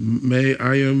Robeson, May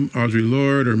Ayim, Audre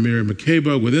Lorde, or Miriam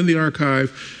Makeba within the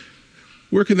archive,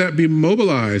 where can that be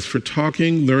mobilized for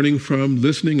talking, learning from,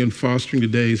 listening, and fostering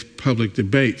today's public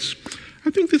debates? I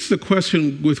think this is a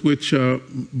question with which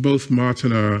both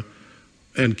Matana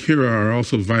and Kira are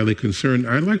also vitally concerned.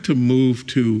 I'd like to move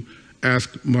to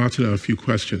ask Matana a few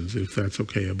questions, if that's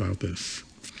okay about this.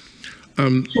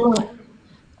 Sure.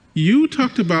 You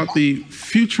talked about the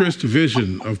futurist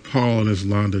vision of Paul and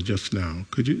Eslanda just now.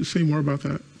 Could you say more about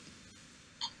that?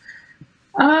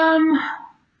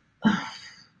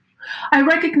 I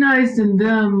recognized in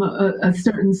them a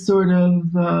certain sort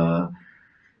of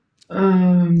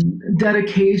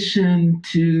dedication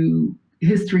to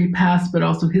history past, but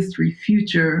also history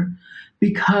future,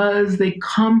 because they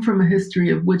come from a history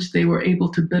of which they were able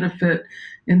to benefit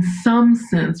in some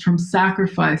sense from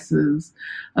sacrifices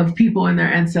of people in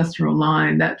their ancestral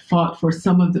line that fought for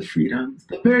some of the freedoms,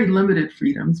 the very limited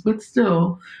freedoms, but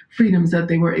still freedoms that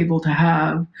they were able to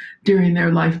have during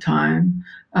their lifetime,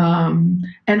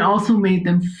 and also made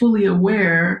them fully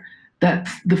aware that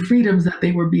the freedoms that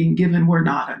they were being given were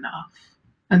not enough,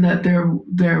 and that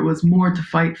there was more to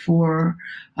fight for,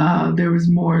 there was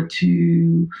more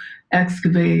to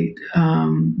excavate,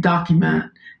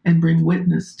 document, and bring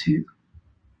witness to.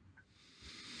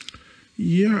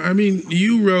 Yeah, I mean,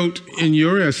 you wrote in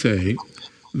your essay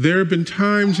there have been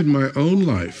times in my own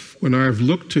life when I've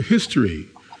looked to history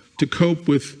to cope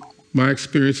with my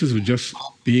experiences of just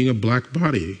being a black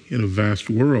body in a vast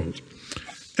world.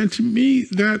 And to me,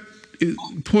 that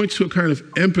points to a kind of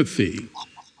empathy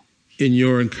in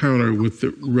your encounter with the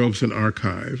Robeson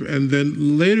archive. And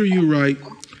then later you write,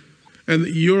 and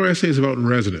your essay is about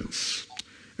resonance.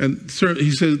 And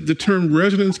he says, the term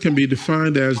resonance can be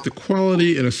defined as the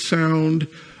quality in a sound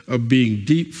of being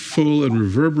deep, full, and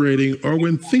reverberating, or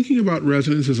when thinking about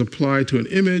resonance as applied to an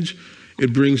image,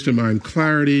 it brings to mind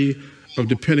clarity of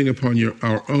depending upon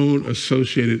our own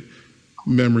associated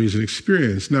memories and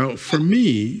experience. Now, for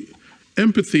me,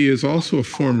 empathy is also a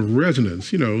form of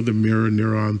resonance. You know, the mirror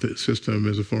neuron system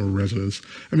is a form of resonance.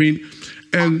 I mean,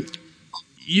 and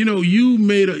you know, you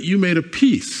made a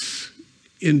piece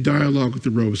in dialogue with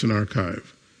the Robeson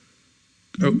archive.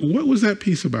 What was that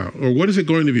piece about, or what is it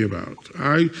going to be about?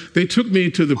 They took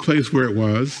me to the place where it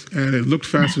was, and it looked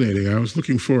fascinating. I was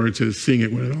looking forward to seeing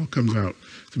it when it all comes out.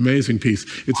 It's an amazing piece.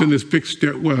 It's in this big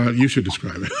well, you should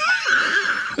describe it.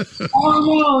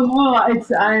 Oh no!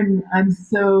 I'm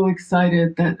so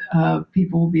excited that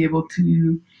people will be able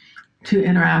to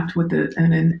interact with it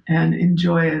and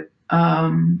enjoy it.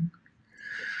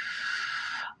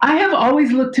 I have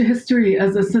always looked to history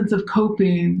as a sense of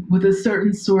coping with a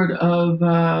certain sort of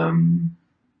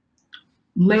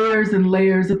layers and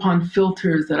layers upon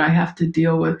filters that I have to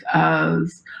deal with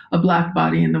as a Black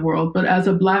body in the world, but as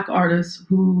a Black artist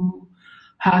who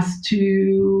has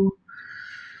to,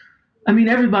 I mean,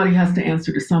 everybody has to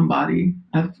answer to somebody.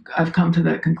 I've come to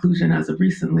that conclusion as of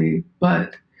recently,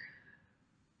 but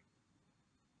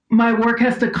my work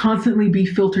has to constantly be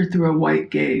filtered through a white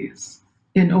gaze,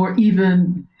 or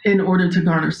even in order to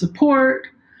garner support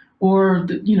or,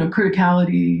 you know,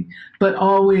 criticality, but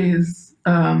always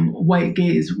white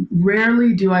gaze.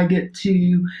 Rarely do I get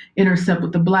to intercept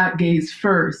with the Black gaze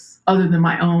first, other than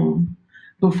my own,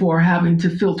 before having to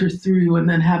filter through and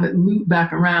then have it loop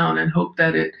back around and hope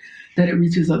that it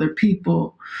reaches other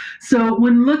people. So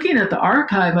when looking at the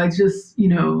archive, I just, you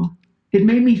know, it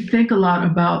made me think a lot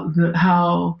about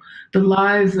how the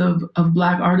lives of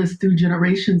Black artists through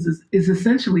generations is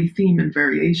essentially theme and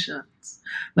variations,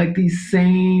 like these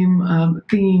same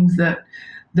themes that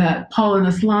Paul and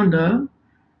Eslanda,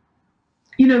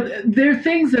 you know, there are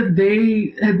things that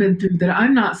they had been through that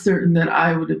I'm not certain that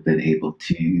I would have been able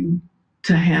to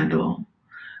handle.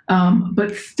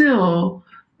 But still,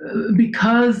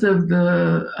 because of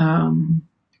the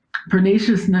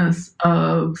perniciousness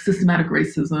of systematic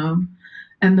racism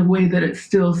and the way that it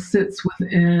still sits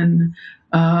within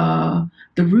the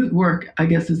root work, I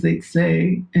guess, as they'd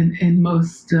say, in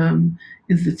most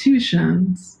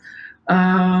institutions,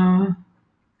 I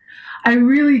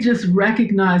really just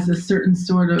recognize a certain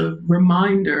sort of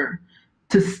reminder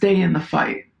to stay in the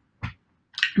fight,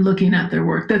 looking at their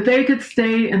work, that they could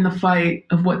stay in the fight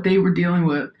of what they were dealing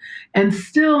with and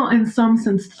still in some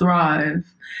sense thrive.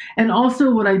 And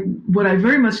also what I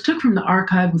very much took from the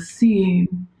archive was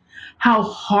seeing how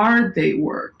hard they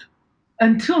worked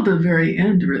until the very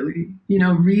end, really. You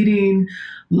know, reading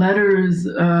letters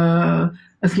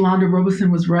Eslanda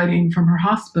Robeson was writing from her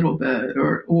hospital bed,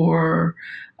 or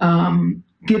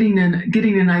getting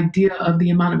an idea of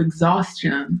the amount of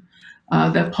exhaustion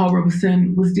that Paul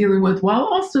Robeson was dealing with, while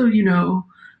also, you know,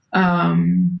 I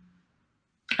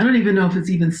don't even know if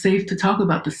it's even safe to talk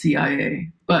about the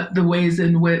CIA, but the ways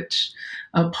in which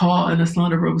Paul and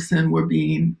Eslanda Robeson were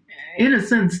being, in a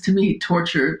sense, to me,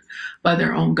 tortured by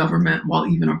their own government while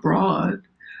even abroad.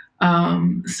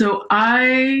 So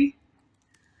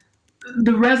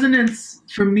the resonance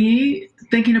for me,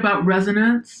 thinking about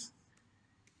resonance,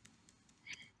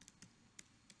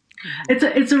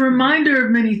 it's a reminder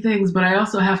of many things, but I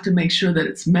also have to make sure that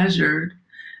it's measured,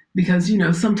 because, you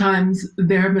know, sometimes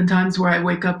there have been times where I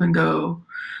wake up and go,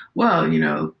 well, you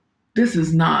know, this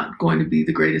is not going to be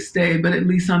the greatest day, but at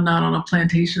least I'm not on a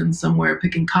plantation somewhere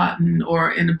picking cotton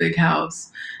or in a big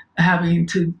house having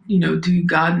to, you know, do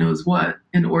God knows what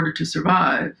in order to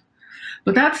survive.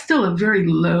 But that's still a very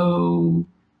low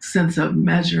sense of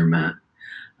measurement.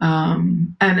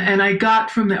 And I got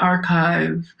from the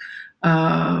archive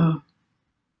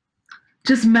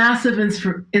just massive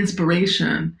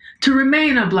inspiration to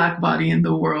remain a Black body in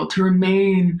the world, to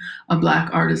remain a Black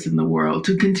artist in the world,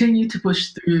 to continue to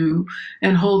push through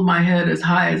and hold my head as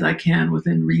high as I can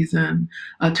within reason,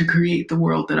 to create the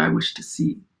world that I wish to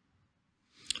see.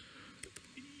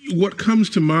 What comes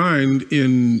to mind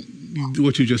in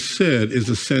what you just said is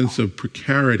a sense of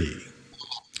precarity,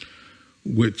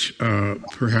 which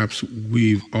perhaps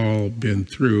we've all been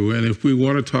through. And if we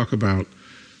want to talk about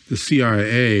the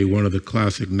CIA, one of the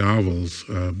classic novels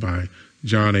by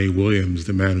John A. Williams,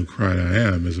 The Man Who Cried I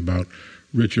Am, is about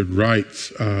Richard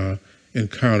Wright's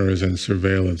encounters and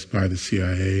surveillance by the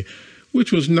CIA,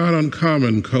 which was not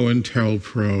uncommon,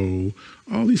 COINTELPRO,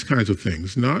 all these kinds of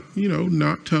things, not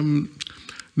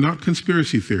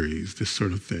conspiracy theories, this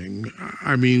sort of thing.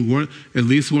 I mean, at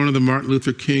least one of the Martin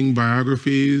Luther King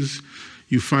biographies,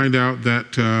 you find out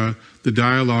that the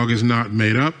dialogue is not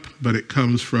made up, but it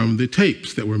comes from the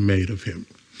tapes that were made of him.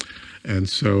 And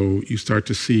so you start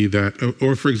to see that,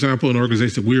 or for example, an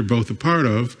organization that we're both a part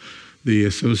of, the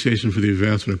Association for the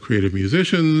Advancement of Creative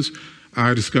Musicians,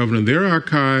 I discovered in their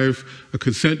archive a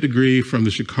consent decree from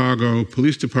the Chicago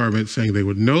Police Department saying they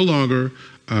would no longer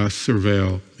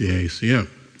surveil the AACM.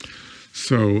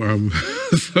 So,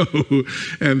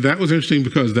 and that was interesting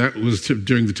because that was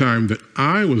during the time that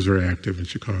I was very active in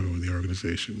Chicago in the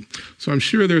organization. So I'm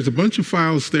sure there's a bunch of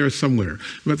files there somewhere.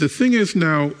 But the thing is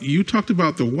now, you talked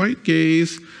about the white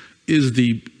gaze.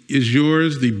 Is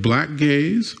yours the black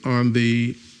gaze on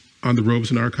the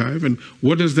Robeson archive? And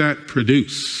what does that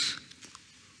produce?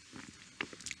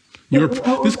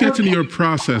 This gets into your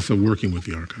process of working with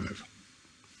the archive.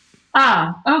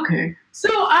 Okay. So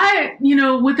I,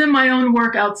 within my own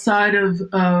work outside of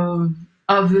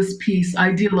this piece,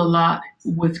 I deal a lot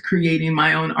with creating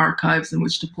my own archives in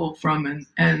which to pull from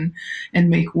and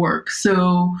make work.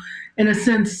 So in a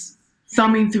sense,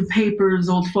 thumbing through papers,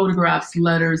 old photographs,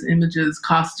 letters, images,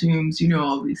 costumes,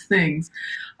 all these things.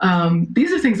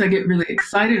 These are things I get really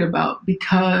excited about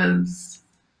because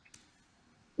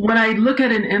when I look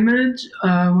at an image,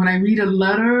 when I read a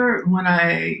letter, when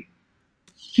I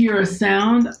hear a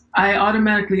sound, I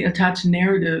automatically attach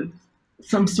narrative,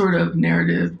 some sort of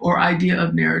narrative or idea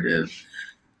of narrative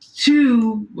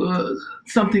to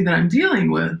something that I'm dealing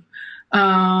with.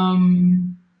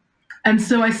 And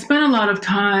so I spent a lot of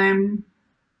time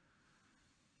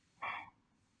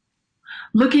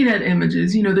looking at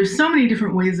images. There's so many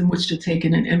different ways in which to take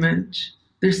in an image.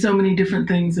 There's so many different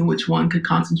things in which one could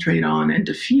concentrate on and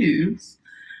diffuse.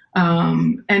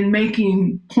 And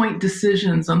making point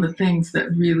decisions on the things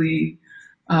that really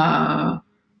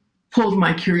pulled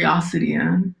my curiosity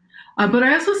in. But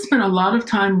I also spent a lot of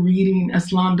time reading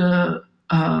Eslanda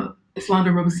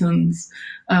Robeson's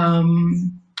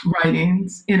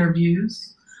writings,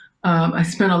 interviews. I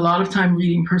spent a lot of time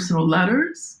reading personal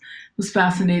letters. It was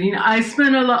fascinating. I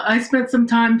spent some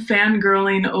time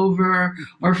fangirling over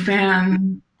or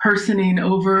personing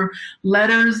over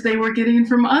letters they were getting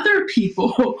from other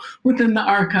people within the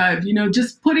archive,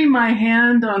 just putting my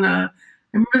hand on I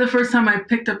remember the first time I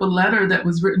picked up a letter that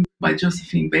was written by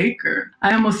Josephine Baker.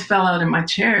 I almost fell out in my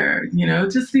chair,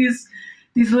 just these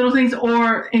little things,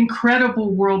 or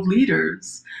incredible world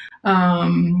leaders.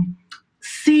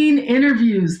 Seeing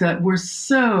interviews that were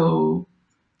so...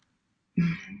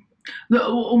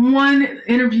 One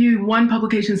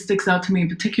publication sticks out to me in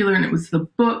particular, and it was the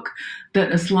book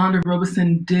that Eslanda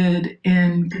Robeson did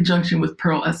in conjunction with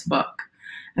Pearl S. Buck.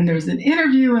 And there's an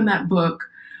interview in that book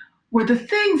where the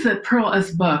things that Pearl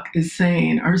S. Buck is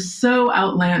saying are so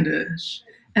outlandish,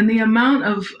 and the amount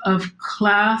of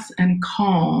class and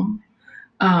calm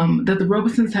that the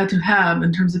Robesons had to have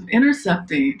in terms of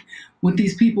intercepting with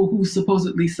these people who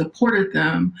supposedly supported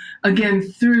them, again,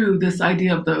 through this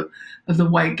idea of the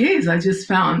white gaze, I just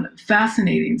found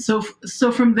fascinating. So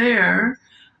from there,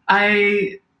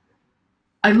 I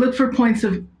look for points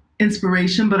of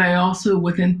inspiration, but I also,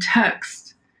 within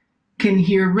text, can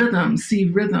hear rhythm, see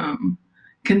rhythm,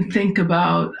 can think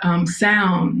about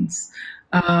sounds.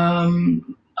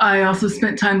 I also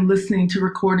spent time listening to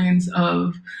recordings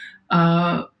of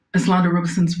Eslanda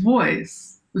Robeson's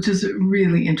voice, which is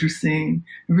really interesting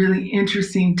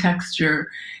texture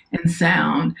and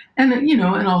sound. And,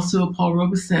 and also Paul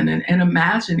Robeson and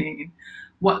imagining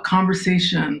what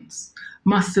conversations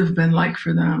must have been like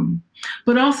for them.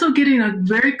 But also getting a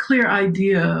very clear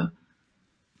idea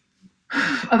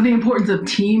of the importance of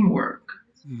teamwork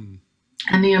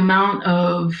and the amount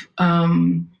of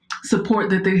support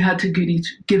that they had to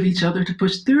give each other to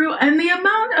push through, and the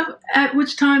amount of at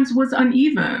which times was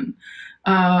uneven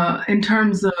in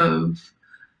terms of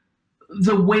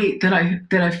the weight that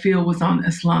I feel was on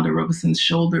Eslanda Robeson's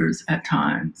shoulders at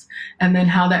times, and then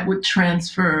how that would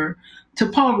transfer to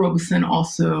Paul Robeson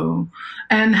also,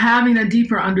 and having a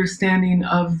deeper understanding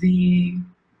of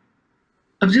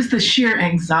just the sheer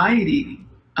anxiety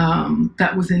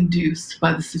that was induced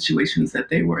by the situations that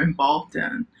they were involved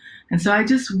in. And so I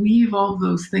just weave all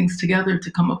those things together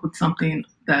to come up with something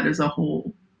that is a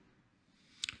whole.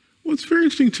 Well, it's very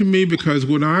interesting to me because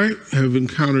when I have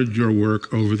encountered your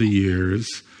work over the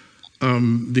years,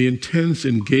 the intense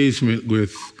engagement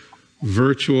with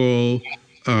virtual,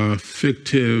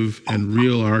 fictive, and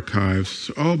real archives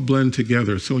all blend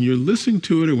together. So when you're listening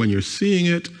to it or when you're seeing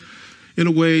it, in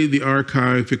a way, the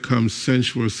archive becomes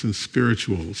sensuous and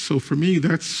spiritual. So for me,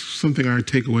 that's something I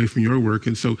take away from your work,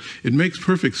 and so it makes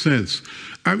perfect sense.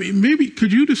 I mean, maybe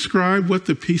could you describe what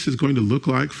the piece is going to look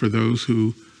like for those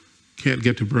who can't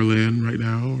get to Berlin right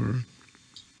now? Or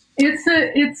it's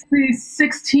the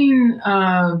 16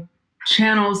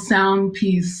 channel sound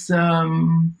piece,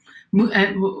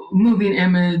 moving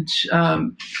image,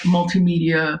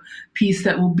 multimedia piece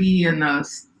that will be in a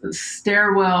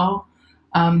stairwell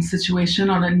situation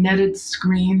on a netted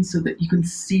screen so that you can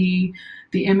see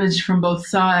the image from both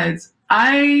sides.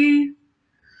 I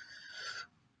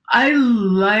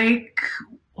like,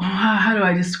 how do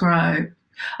I describe?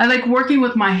 I like working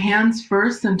with my hands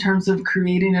first in terms of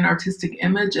creating an artistic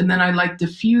image, and then I like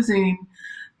diffusing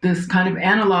this kind of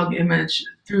analog image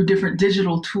through different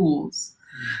digital tools.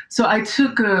 So I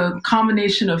took a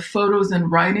combination of photos and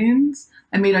writings.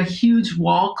 I made a huge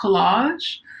wall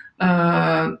collage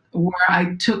where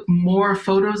I took more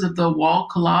photos of the wall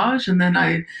collage, and then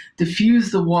I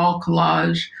diffused the wall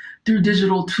collage through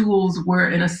digital tools where,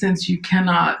 in a sense, you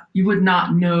would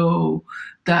not know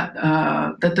that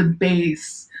that the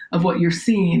base of what you're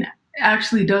seeing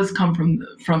actually does come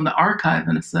from the archive,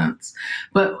 in a sense.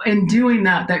 But in doing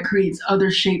that, that creates other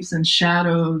shapes and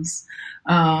shadows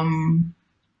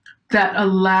that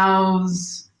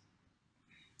allows.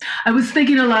 I was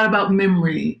thinking a lot about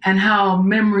memory and how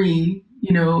memory,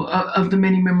 of the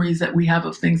many memories that we have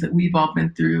of things that we've all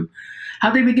been through, how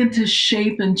they begin to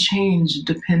shape and change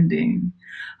depending.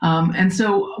 And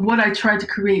so what I tried to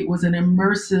create was an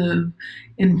immersive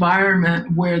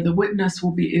environment where the witness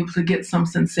will be able to get some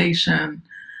sensation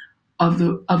of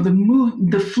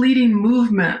the fleeting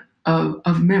movement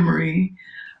of memory,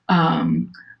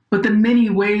 but the many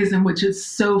ways in which it's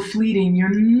so fleeting, you're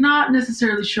not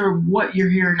necessarily sure what you're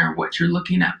hearing or what you're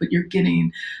looking at, but you're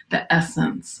getting the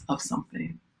essence of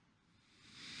something.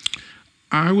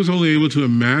 I was only able to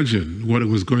imagine what it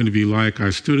was going to be like. I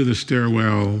stood in the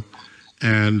stairwell,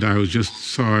 and I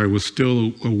saw it was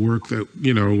still a work that,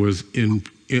 was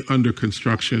under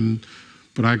construction,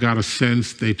 but I got a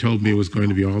sense, they told me it was going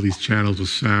to be all these channels of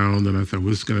sound, and I thought, well,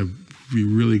 this is going to be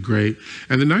really great.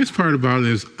 And the nice part about it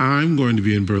is I'm going to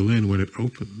be in Berlin when it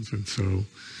opens, and so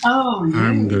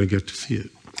I'm going to get to see it.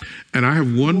 And I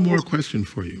have one more question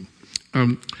for you.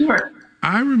 Sure.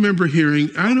 I remember hearing,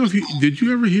 I don't know if did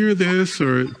you ever hear this,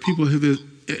 or people hear this?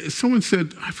 Someone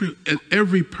said,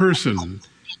 every person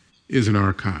is an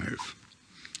archive.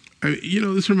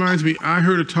 This reminds me, I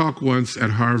heard a talk once at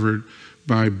Harvard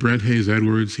by Brent Hayes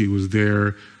Edwards. He was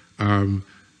there.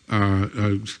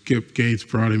 Skip Gates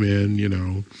brought him in,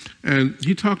 and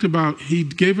he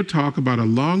gave a talk about a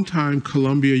longtime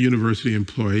Columbia University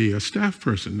employee, a staff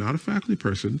person, not a faculty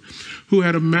person, who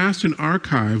had amassed an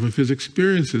archive of his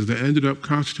experiences that ended up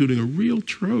constituting a real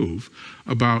trove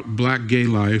about Black gay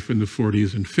life in the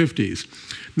 40s and 50s.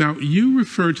 Now, you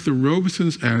refer to the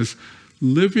Robesons as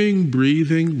living,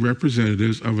 breathing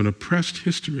representatives of an oppressed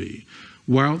history,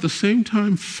 while at the same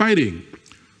time fighting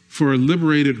for a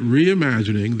liberated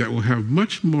reimagining that will have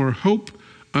much more hope,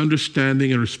 understanding,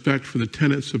 and respect for the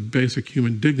tenets of basic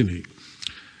human dignity.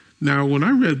 Now, when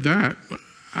I read that,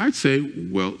 I'd say,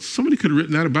 well, somebody could have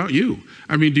written that about you.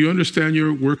 I mean, do you understand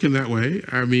your work in that way?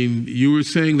 I mean, you were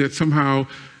saying that somehow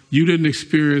you didn't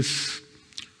experience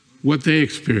what they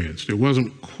experienced. It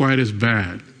wasn't quite as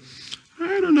bad.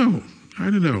 I don't know. I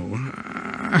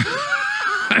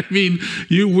mean,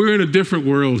 we're in a different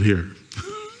world here.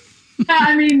 Yeah,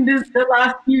 I mean, the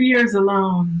last few years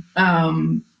alone,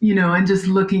 and just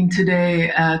looking today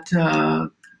at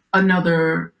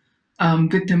another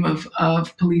victim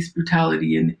of police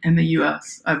brutality in the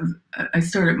U.S. I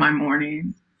started my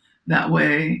morning that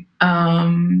way.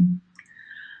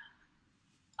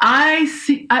 I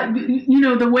see,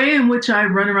 the way in which I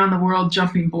run around the world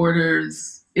jumping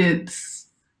borders,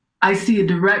 I see a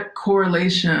direct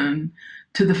correlation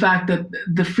to the fact that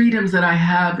the freedoms that I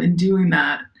have in doing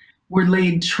that were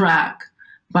laid track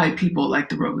by people like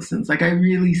the Robesons. Like, I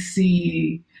really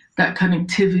see that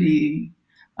connectivity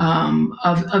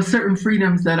of certain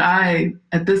freedoms that I,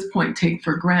 at this point, take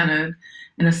for granted,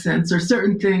 in a sense, or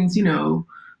certain things, the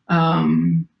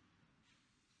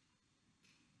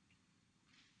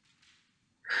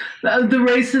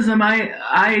racism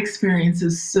I experience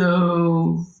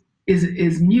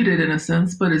is muted in a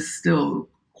sense, but is still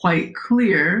quite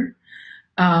clear.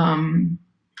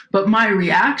 But my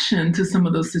reaction to some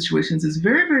of those situations is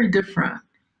very, very different,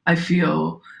 I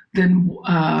feel, than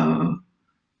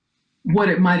what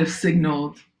it might have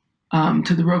signaled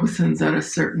to the Robesons at a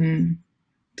certain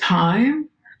time.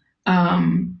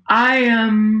 I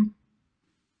am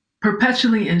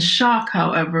perpetually in shock,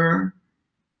 however,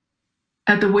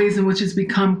 at the ways in which it's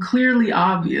become clearly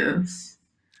obvious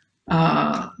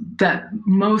that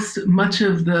much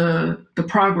of the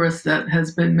progress that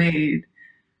has been made,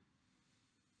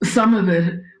 some of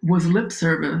it was lip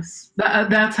service.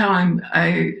 That's how I'm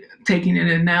taking it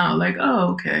in now. Like, oh,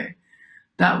 okay,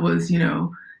 that was,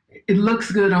 it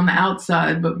looks good on the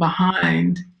outside, but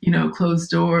behind,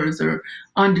 closed doors or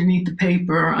underneath the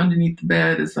paper or underneath the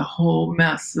bed is a whole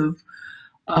mess of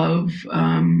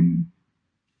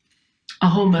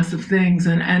things.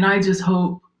 And I just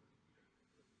hope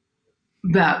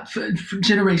that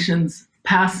generations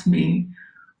past me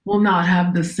will not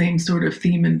have the same sort of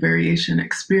theme and variation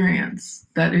experience,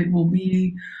 that it will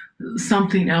be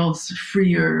something else,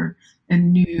 freer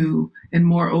and new and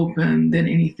more open than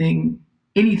anything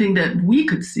that we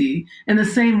could see. In the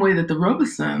same way that the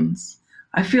Robesons,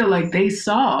 I feel like they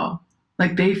foresaw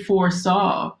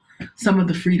some of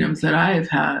the freedoms that I have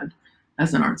had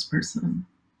as an arts person.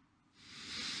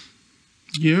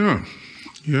 Yeah.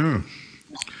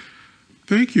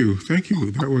 Thank you.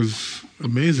 That was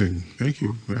amazing. Thank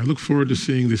you. I look forward to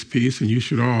seeing this piece, and you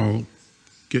should all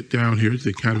get down here to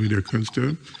the Akademie der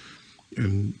Künste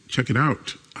and check it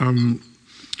out.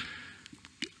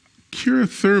 Kira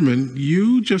Thurman,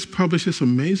 you just published this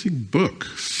amazing book,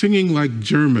 Singing Like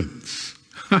Germans,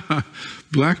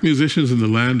 Black Musicians in the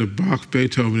Land of Bach,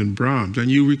 Beethoven, and Brahms. And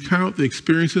you recount the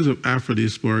experiences of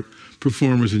Afro-diasporic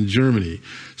performers in Germany,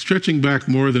 stretching back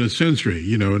more than a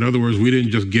century. In other words, we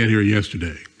didn't just get here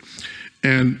yesterday.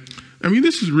 And I mean,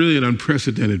 this is really an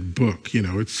unprecedented book. It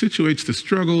situates the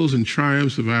struggles and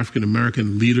triumphs of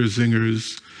African-American leader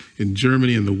singers in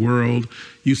Germany and the world.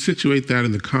 You situate that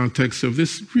in the context of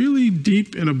this really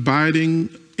deep and abiding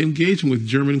engagement with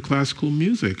German classical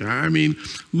music. I mean,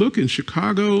 look, in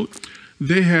Chicago,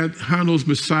 they had Handel's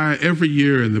Messiah every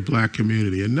year in the Black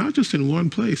community, and not just in one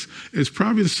place. It's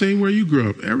probably the same where you grew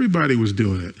up. Everybody was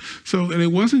doing it. So, and it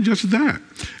wasn't just that.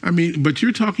 I mean, but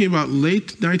you're talking about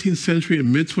late 19th century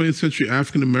and mid 20th century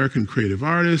African-American creative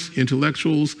artists,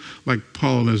 intellectuals like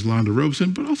Paul and Eslanda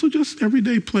Robeson, but also just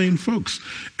everyday plain folks.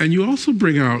 And you also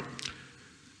bring out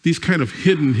these kind of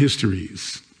hidden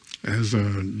histories, as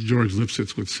George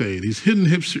Lipsitz would say, these hidden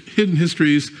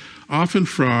histories, often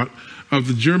fraught, of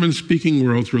the German-speaking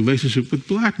world's relationship with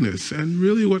Blackness. And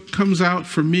really what comes out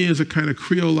for me is a kind of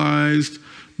creolized,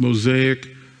 mosaic,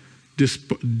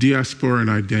 diasporan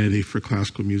identity for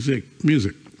classical music.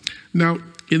 Now,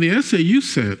 in the essay you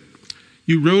sent,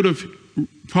 you wrote of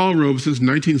Paul Robeson's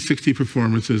 1960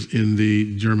 performances in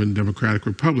the German Democratic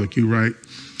Republic. You write,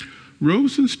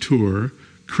 Robeson's tour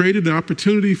created an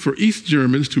opportunity for East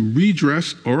Germans to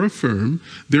redress or affirm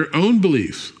their own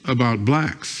beliefs about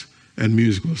Blacks and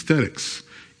musical aesthetics.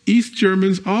 East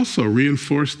Germans also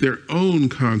reinforced their own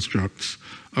constructs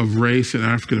of race and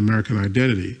African-American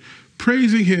identity,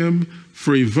 praising him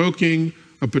for evoking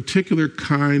a particular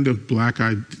kind of Black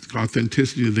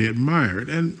authenticity that they admired.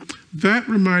 And that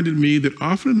reminded me that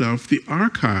often enough, the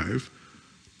archive,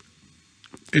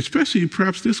 especially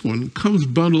perhaps this one, comes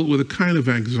bundled with a kind of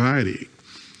anxiety.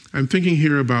 I'm thinking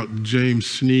here about James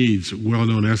Sneed's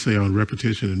well-known essay on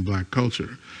repetition in Black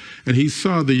culture. And he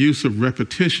saw the use of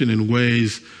repetition in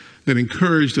ways that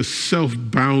encouraged a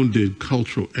self-bounded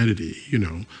cultural entity,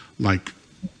 like,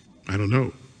 I don't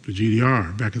know, the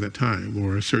GDR back at that time,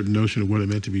 or a certain notion of what it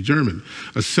meant to be German.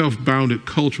 A self-bounded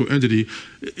cultural entity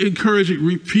encouraging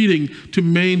repeating to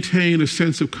maintain a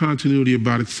sense of continuity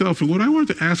about itself. And what I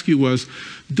wanted to ask you was,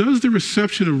 does the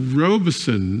reception of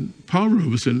Robeson, Paul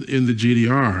Robeson in the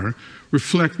GDR,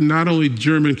 reflect not only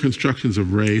German constructions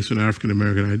of race and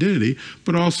African-American identity,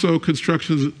 but also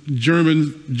constructions,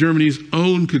 Germany's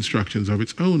own constructions of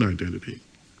its own identity?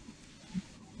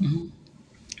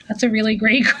 That's a really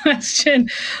great question.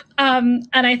 And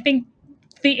I think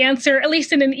the answer, at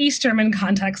least in an East German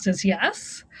context, is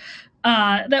yes.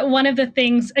 That one of the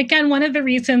things, again, one of the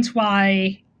reasons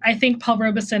why I think Paul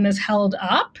Robeson is held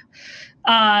up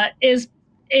is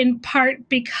in part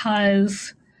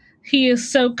because he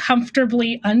is so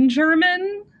comfortably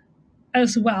un-German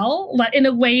as well, in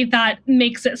a way that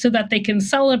makes it so that they can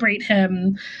celebrate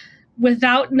him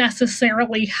without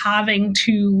necessarily having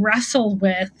to wrestle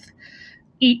with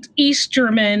East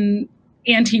German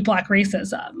anti-Black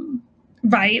racism,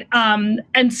 right?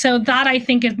 And so that, I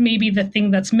think, is maybe the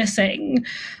thing that's missing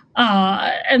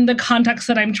and the context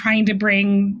that I'm trying to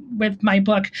bring with my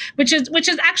book, which is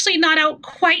actually not out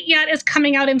quite yet. It's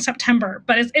coming out in September,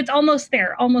 but it's almost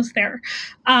there.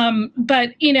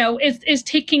 But it's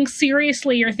taking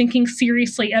seriously or thinking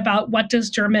seriously about what does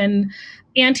German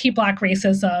anti-Black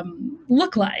racism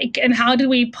look like? And how do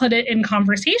we put it in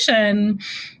conversation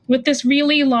with this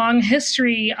really long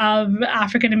history of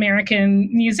African-American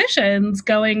musicians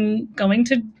going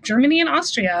to Germany and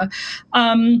Austria?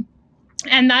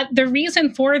 And that the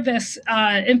reason for this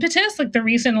impetus, like the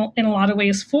reason in a lot of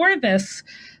ways for this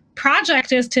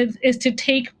project is to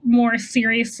take more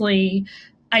seriously,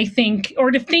 I think, or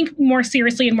to think more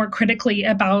seriously and more critically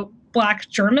about Black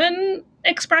German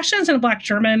expressions and Black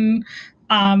German,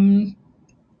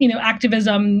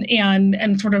 activism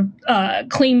and sort of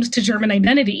claims to German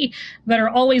identity that are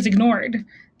always ignored.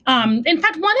 In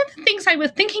fact, one of the things I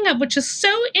was thinking of, which is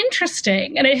so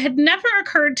interesting, and it had never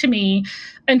occurred to me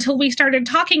until we started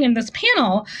talking in this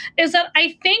panel, is that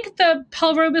I think the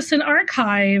Paul Robeson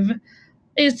archive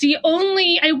is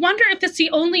I wonder if it's the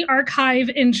only archive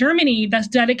in Germany that's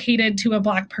dedicated to a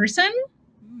Black person,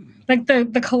 like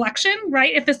the collection,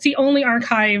 right? If it's the only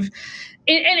archive,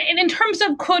 and in terms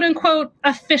of quote unquote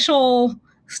official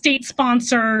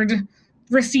state-sponsored,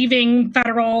 receiving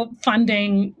federal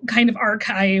funding kind of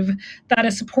archive that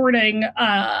is supporting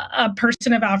a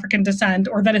person of African descent,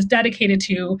 or that is dedicated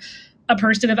to a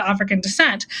person of African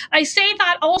descent. I say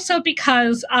that also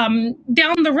because down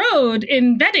the road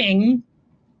in Wedding,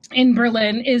 in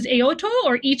Berlin, is EOTO,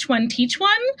 or Each One Teach One,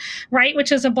 right?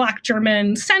 Which is a Black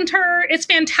German center. It's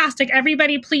fantastic.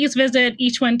 Everybody please visit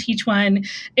Each One Teach One,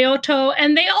 EOTO.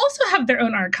 And they also have their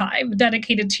own archive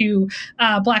dedicated to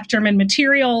Black German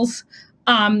materials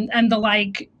and the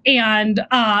like. And,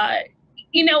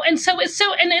 and so it's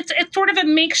sort of a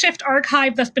makeshift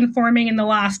archive that's been forming in the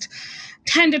last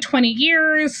 10 to 20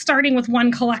 years, starting with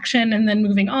one collection and then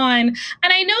moving on.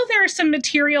 And I know there are some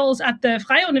materials at the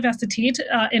Freie Universität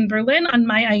in Berlin on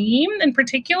Mai Ayim in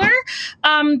particular,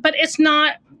 but it's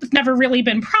never really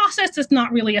been processed. It's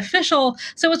not really official.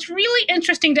 So it's really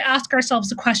interesting to ask ourselves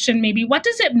the question, maybe, what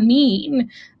does it mean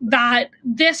that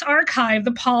this archive,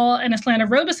 the Paul and Eslanda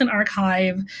Robeson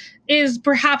archive, is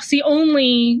perhaps the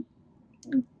only,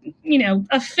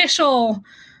 official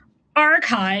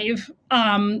archive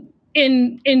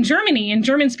in Germany, in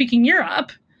German-speaking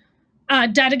Europe,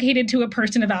 dedicated to a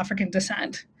person of African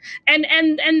descent, and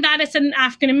that it's an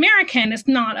African American, it's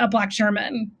not a Black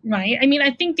German, right? I mean,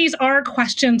 I think these are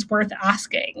questions worth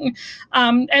asking,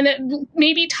 and it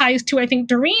maybe ties to, I think,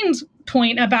 Doreen's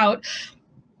point about,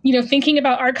 thinking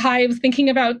about archives, thinking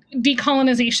about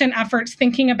decolonization efforts,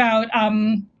 thinking about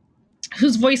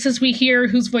whose voices we hear,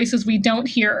 whose voices we don't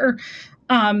hear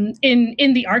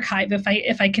in the archive,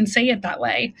 if I can say it that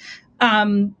way.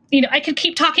 I could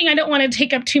keep talking. I don't want to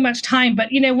take up too much time, but,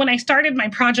 when I started my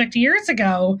project years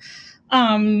ago,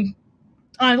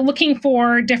 looking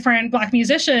for different Black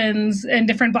musicians and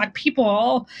different Black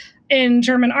people in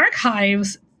German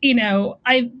archives,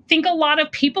 I think a lot of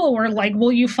people were like,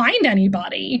 will you find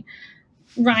anybody?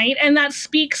 Right. And that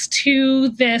speaks to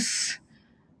this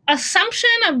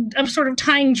assumption of sort of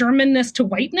tying Germanness to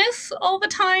whiteness all the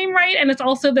time, right? And it's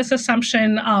also this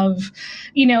assumption of,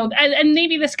 and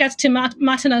maybe this gets to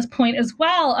Matana's point as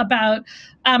well about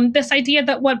this idea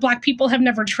that Black people have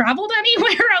never traveled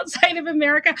anywhere outside of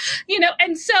America,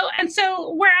 and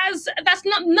so whereas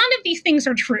none of these things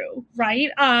are true, right?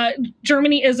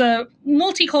 Germany is a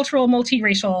multicultural,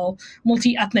 multiracial,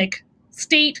 multi-ethnic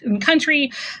state and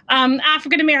country.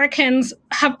 African Americans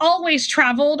have always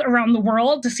traveled around the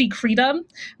world to seek freedom,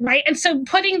 right? And so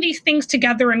putting these things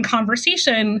together in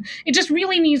conversation, it just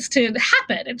really needs to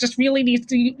happen. It just really needs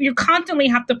to, you constantly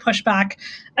have to push back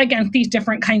against these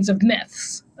different kinds of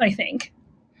myths, I think.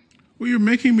 Well, you're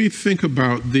making me think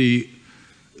about the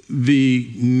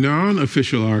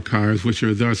non-official archives, which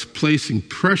are thus placing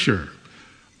pressure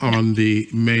on the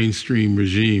mainstream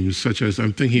regimes, such as,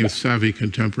 I'm thinking of Savvy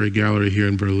Contemporary Gallery here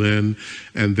in Berlin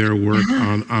and their work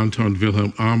on Anton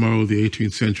Wilhelm Amo, the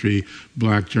 18th century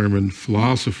Black German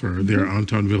philosopher, their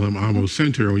Anton Wilhelm Amo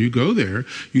Center. When you go there,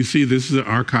 you see this is an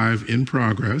archive in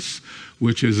progress,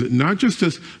 which is not just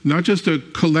a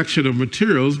collection of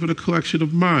materials, but a collection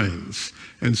of minds.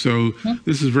 And so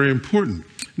this is very important.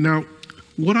 Now,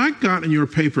 what I got in your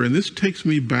paper, and this takes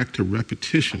me back to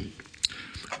repetition,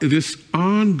 this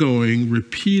ongoing,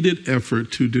 repeated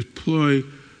effort to deploy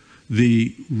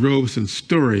the Robeson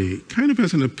story kind of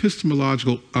as an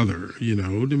epistemological other,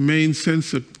 to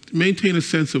maintain a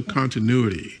sense of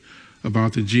continuity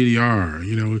about the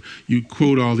GDR. You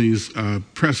quote all these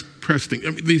press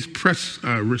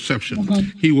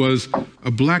receptions. He was a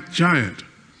Black giant,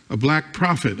 a Black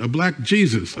prophet, a Black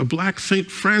Jesus, a Black Saint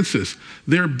Francis,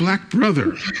 their Black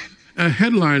brother. A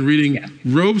headline reading,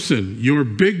 Robeson, your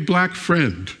big Black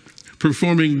friend,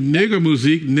 performing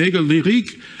Negermusik,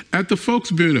 Negerlyrik at the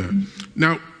Volksbühne.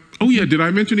 Now, did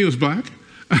I mention he was Black?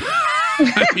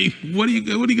 I mean, what are you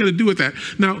going to do with that?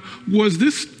 Now, was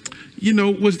this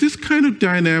kind of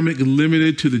dynamic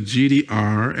limited to the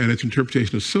GDR and its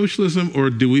interpretation of socialism, or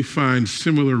do we find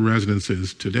similar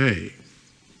resonances today?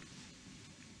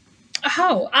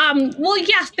 Oh, well,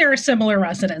 yes, there are similar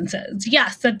resonances.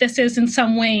 Yes, that this is in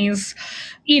some ways,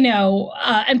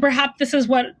 and perhaps this is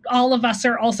what all of us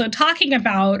are also talking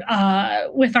about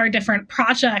with our different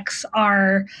projects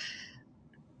are,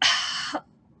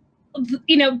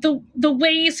 the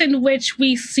ways in which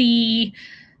we see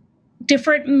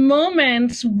different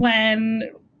moments when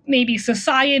maybe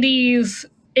societies,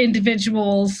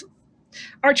 individuals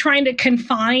are trying to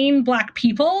confine Black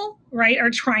people, right,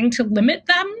 are trying to limit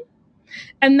them.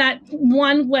 And that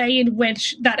one way in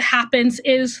which that happens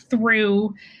is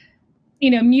through,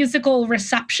 musical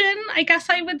reception, I guess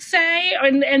I would say,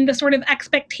 and the sort of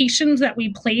expectations that we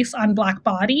place on Black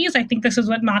bodies. I think this is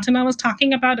what Matana was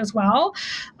talking about as well.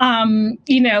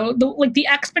 The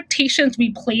expectations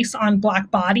we place on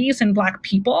Black bodies and Black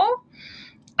people.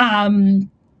 And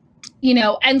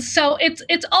so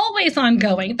it's always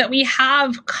ongoing that we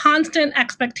have constant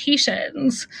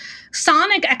expectations,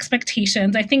 sonic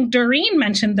expectations. I think Doreen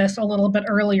mentioned this a little bit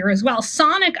earlier as well,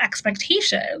 sonic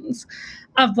expectations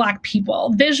of Black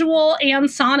people, visual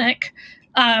and sonic,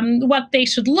 what they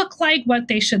should look like, what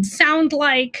they should sound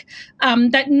like,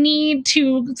 that need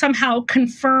to somehow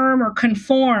confirm or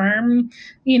conform,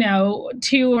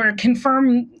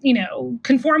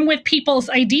 conform with people's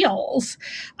ideals,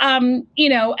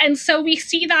 and so we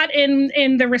see that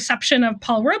in the reception of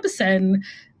Paul Robeson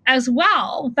as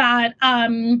well, that,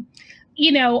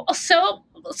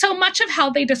 so much of how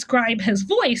they describe his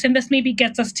voice, and this maybe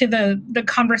gets us to the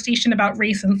conversation about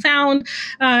race and sound,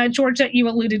 George, that you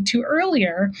alluded to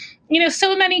earlier.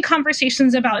 So many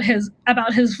conversations about his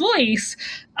voice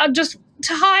just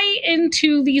tie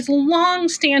into these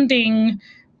long-standing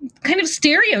kind of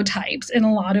stereotypes in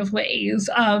a lot of ways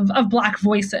of Black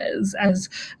voices as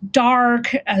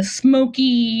dark, as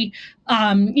smoky,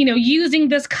 using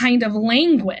this kind of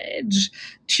language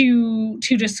to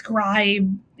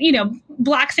describe,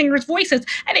 Black singers' voices.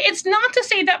 And it's not to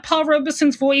say that Paul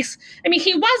Robeson's voice,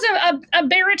 he was a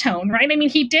baritone, right?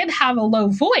 He did have a low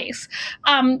voice.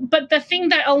 But the thing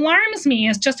that alarms me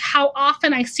is just how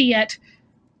often I see it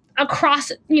across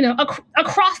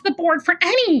the board for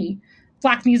any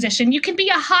Black musician. You can be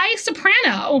a high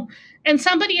soprano and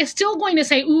somebody is still going to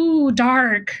say, ooh,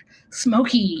 dark,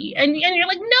 smoky. And you're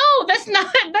like, no, that's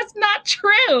not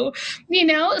true.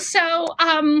 So,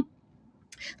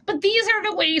 but these are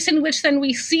the ways in which then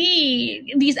we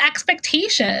see these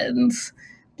expectations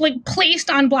like placed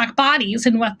on Black bodies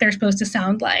and what they're supposed to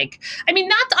sound like.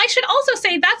 I should also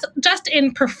say that's just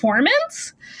in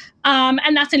performance.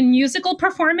 And that's in musical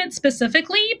performance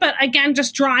specifically, but again,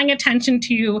 just drawing attention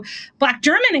to Black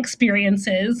German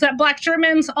experiences, that Black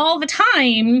Germans all the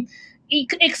time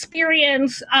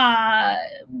experience,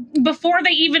 before they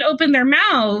even open their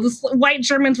mouths, white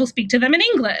Germans will speak to them in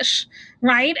English,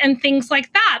 right? And things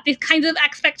like that. These kinds of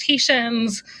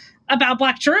expectations about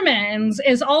Black Germans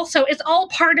it's all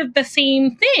part of the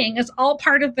same thing. It's all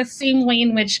part of the same way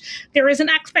in which there is an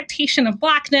expectation of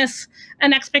Blackness,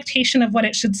 an expectation of what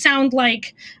it should sound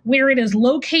like, where it is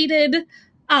located,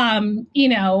 and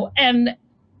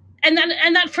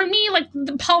that for me, like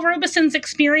Paul Robeson's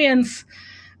experience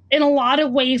in a lot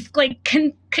of ways,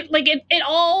 it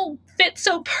all fits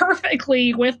so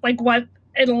perfectly with like what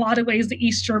in a lot of ways the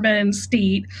East German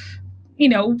state,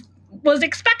 was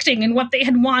expecting and what they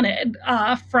had wanted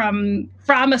from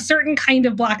a certain kind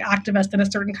of Black activist and a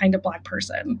certain kind of Black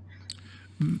person.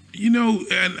 And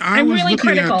I'm was really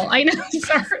critical. I know.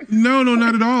 Sorry. No,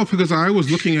 not at all. Because I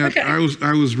was looking at, okay.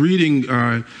 I was reading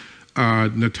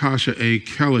Natasha A.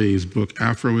 Kelly's book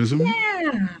Afroism,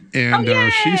 and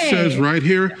she says right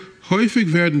here,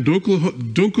 häufig werden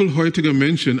dunkelhäutige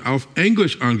Menschen auf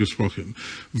Englisch angesprochen,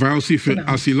 weil sie für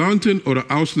Asylanten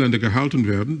oder Ausländer gehalten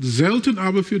werden, selten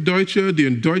aber für Deutsche, die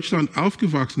in Deutschland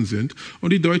aufgewachsen sind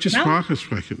und die deutsche Sprache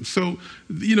sprechen. So,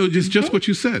 just what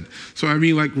you said. So,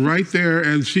 like right there,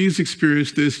 and she's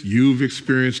experienced this, you've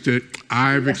experienced it,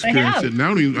 I've experienced it.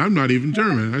 Now I'm not even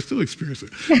German, I still experience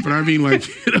it. But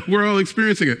we're all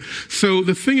experiencing it. So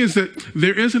the thing is that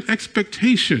there is an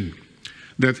expectation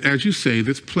that, as you say,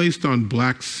 that's placed on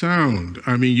Black sound.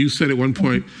 You said at one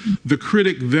point, the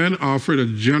critic then offered a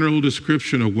general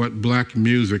description of what Black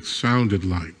music sounded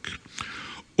like.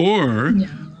 Or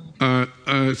one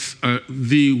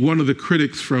of the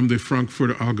critics from the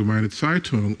Frankfurter Allgemeine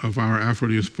Zeitung of our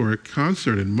Afro-diasporic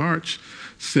concert in March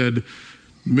said,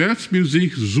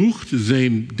 Märzmusik sucht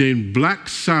den Black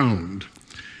sound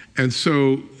And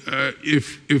so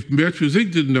if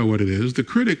Metrusik didn't know what it is, the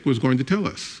critic was going to tell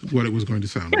us what it was going to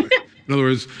sound like. In other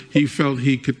words, he felt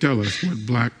he could tell us what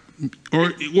black,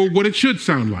 or what it should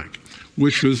sound like,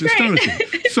 which was astonishing.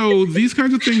 So these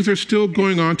kinds of things are still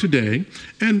going on today.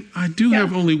 And I do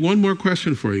have only one more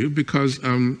question for you, because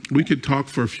we could talk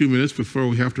for a few minutes before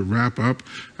we have to wrap up.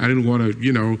 I didn't want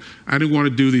to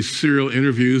do these serial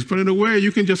interviews, but in a way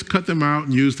you can just cut them out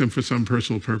and use them for some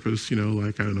personal purpose,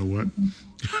 like I don't know what.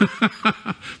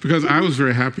 Because I was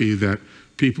very happy that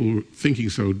people were thinking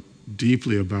so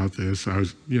deeply about this. I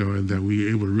was, and that we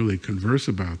were able to really converse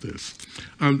about this.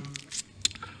 I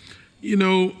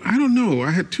don't know.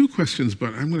 I had two questions,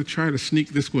 but I'm going to try to sneak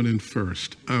this one in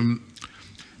first.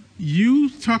 You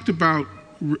talked about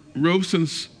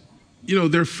Robeson's,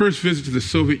 their first visit to the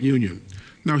Soviet Union.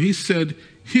 Now, he said,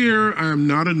 "Here I am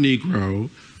not a Negro,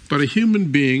 but a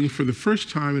human being for the first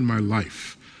time in my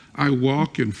life. I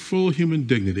walk in full human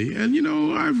dignity." And,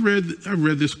 I've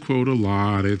read this quote a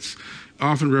lot. It's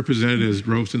often represented as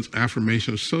Robeson's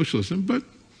affirmation of socialism, but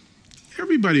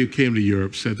everybody who came to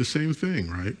Europe said the same thing,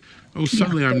 right? Oh,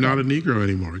 suddenly I'm not a Negro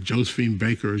anymore. Josephine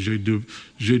Baker, j'ai deux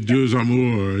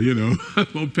amours,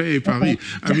 mon pays, Paris.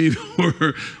 I mean,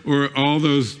 or all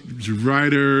those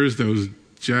writers, those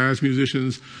jazz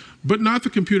musicians, but not the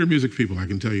computer music people, I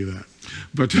can tell you that.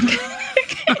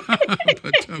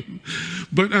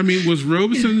 But I mean, was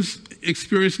Robeson's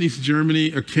experience in East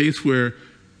Germany a case where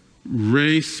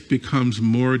race becomes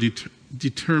more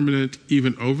determinate,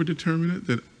 even over-determinate,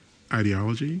 than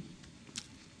ideology?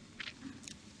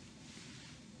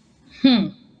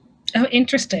 Oh,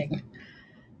 interesting.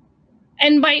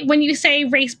 And when you say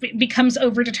race becomes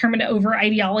over-determined over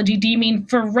ideology, do you mean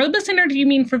for Robeson, or do you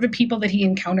mean for the people that he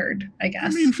encountered, I guess? I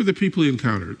mean for the people he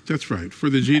encountered. That's right.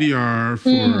 For the GDR,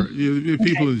 for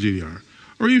people in the GDR.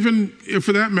 Or even,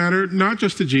 for that matter, not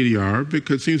just the GDR,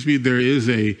 because it seems to me there is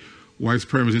a white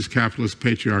supremacist, capitalist,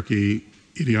 patriarchy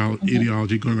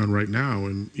ideology going on right now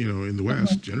in the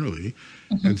West generally.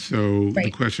 And so the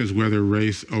question is whether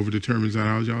race overdetermines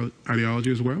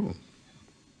ideology as well.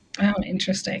 Oh,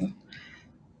 interesting.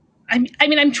 I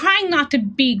mean, I'm trying not to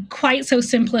be quite so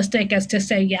simplistic as to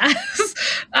say yes.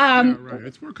 Right.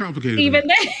 It's more complicated. Even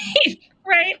then,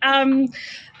 right?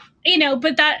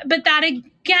 But that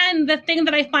again, the thing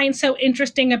that I find so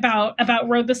interesting about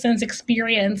Robeson's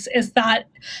experience is that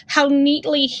how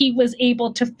neatly he was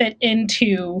able to fit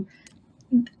into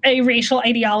a racial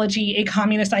ideology, a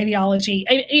communist ideology,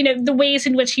 the ways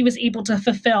in which he was able to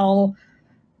fulfill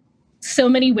so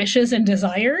many wishes and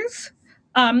desires.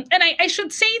 And I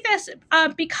should say this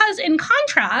because in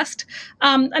contrast,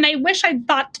 and I wish I'd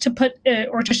thought to put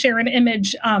or to share an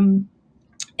image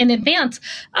in advance,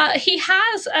 he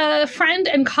has a friend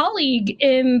and colleague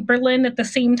in Berlin at the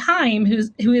same time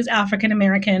who is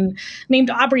African-American named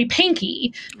Aubrey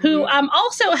Pankey, who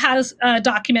also has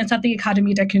documents at the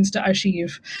Akademie der Künste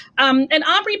archive. And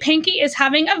Aubrey Pankey is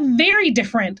having a very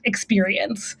different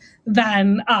experience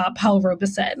than Paul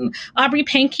Robeson. Aubrey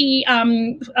Pankey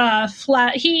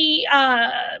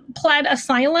pled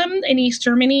asylum in East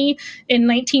Germany in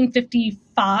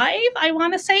 1955, I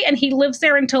want to say, and he lives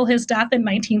there until his death in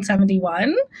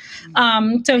 1971.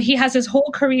 So he has his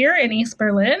whole career in East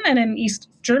Berlin and in East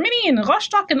Germany and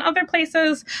Rostock and other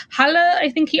places. Halle, I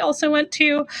think he also went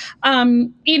to,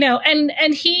 and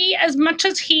he, as much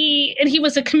as he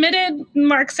was a committed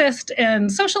Marxist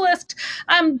and socialist,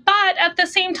 but at the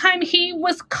same time, he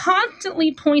was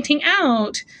constantly pointing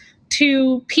out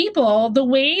to people the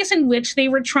ways in which they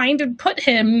were trying to put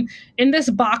him in this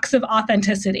box of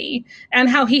authenticity and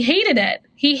how he hated it.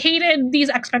 He hated these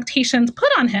expectations put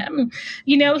on him.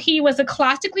 He was a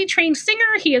classically trained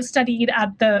singer. He had studied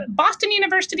at the Boston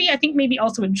University, I think maybe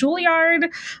also at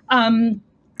Juilliard.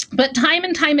 But time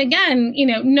and time again,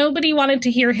 nobody wanted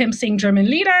to hear him sing German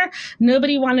Lieder.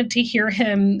 Nobody wanted to hear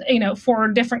him, for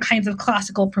different kinds of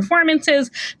classical performances.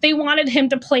 They wanted him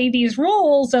to play these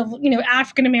roles of,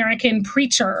 African-American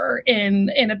preacher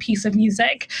in a piece of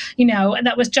music,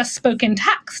 that was just spoken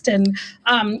text. And,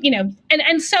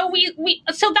 and so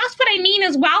so that's what I mean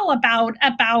as well about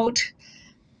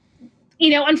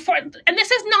and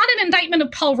this is not an indictment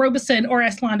of Paul Robeson or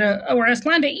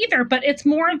Eslanda either, but it's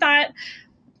more that,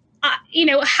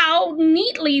 how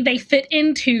neatly they fit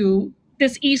into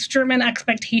this East German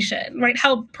expectation, right?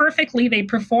 How perfectly they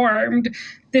performed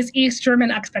this East German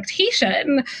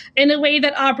expectation in a way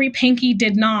that Aubrey Pankey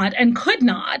did not and could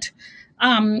not,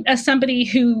 as somebody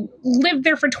who lived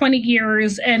there for 20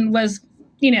 years and was,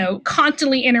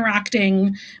 constantly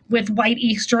interacting with white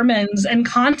East Germans and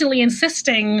constantly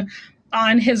insisting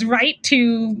on his right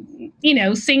to,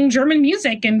 sing German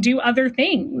music and do other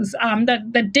things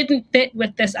that didn't fit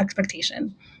with this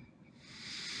expectation.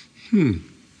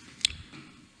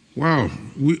 Wow.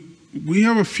 We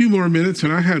have a few more minutes,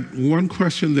 and I had one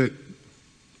question that,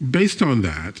 based on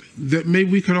that maybe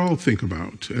we could all think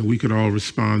about, and we could all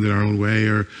respond in our own way,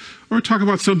 or talk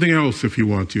about something else if you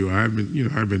want to. I've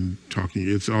been talking.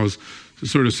 It's always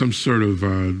some sort of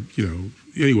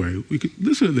anyway. We could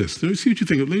listen to this. Let's see what you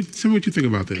think. Tell me what you think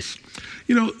about this.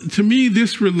 To me,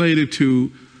 this related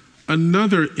to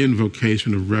another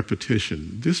invocation of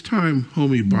repetition. This time,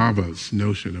 Homi Bhabha's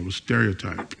notion of a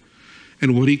stereotype,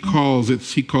 and what he calls it,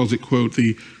 quote,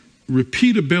 the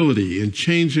repeatability in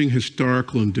changing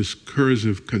historical and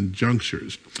discursive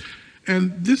conjunctures.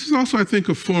 And this is also, I think,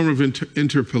 a form of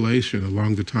interpellation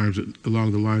along the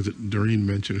lines that Doreen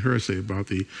mentioned in her essay about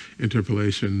the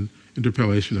interpellation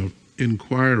of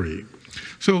inquiry.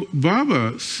 So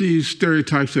Bhabha sees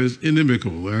stereotypes as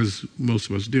inimical, as most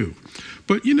of us do.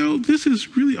 But this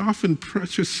is really often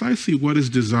precisely what is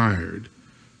desired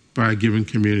by a given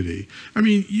community. I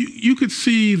mean, you could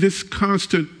see this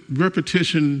constant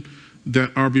repetition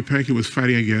that R.B. Pankey was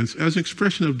fighting against as an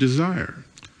expression of desire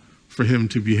for him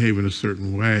to behave in a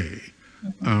certain way.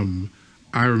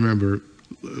 I remember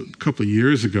a couple of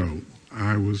years ago,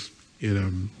 I was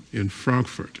in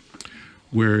Frankfurt,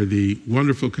 where the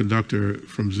wonderful conductor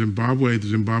from Zimbabwe, the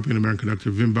Zimbabwean-American conductor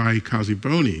Vimbai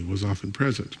Kaziboni, was often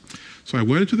present. So I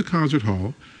went into the concert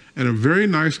hall, and a very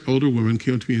nice older woman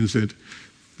came to me and said,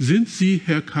 "Sind Sie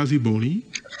Herr Kaziboni?"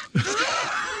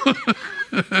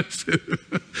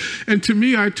 And to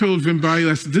me, I told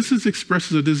Vimbai, this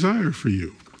expresses a desire for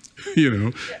you.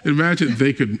 Imagine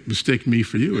they could mistake me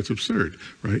for you. It's absurd,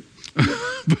 right?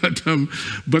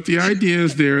 But the idea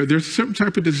is there's a certain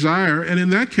type of desire, and in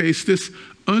that case, this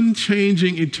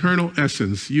unchanging eternal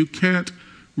essence, you can't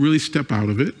really step out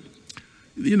of it.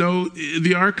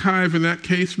 The archive in that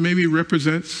case maybe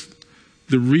represents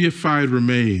the reified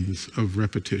remains of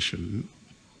repetition.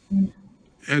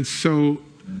 And so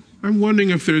I'm wondering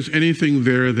if there's anything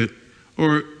there that,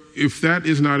 or if that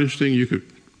is not interesting, you could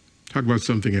talk about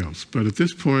something else. But at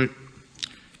this point,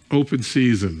 open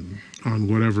season on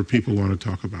whatever people want to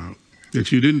talk about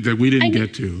that we didn't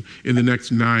get to in the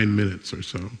next 9 minutes or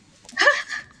so.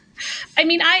 I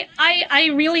mean,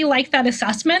 I really like that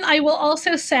assessment. I will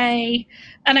also say,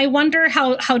 and I wonder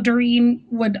how Doreen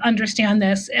would understand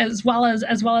this as well as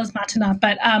Matana.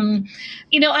 But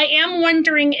I am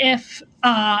wondering if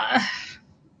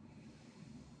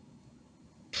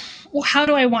how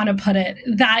do I want to put it?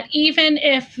 That even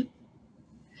if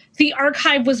the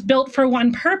archive was built for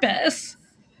one purpose,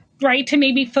 right, to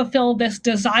maybe fulfill this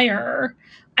desire,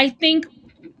 I think,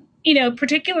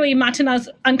 particularly Matana's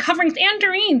uncoverings and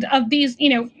Doreen's of these,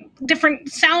 different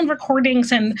sound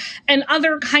recordings and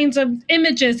other kinds of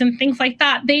images and things like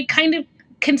that, they kind of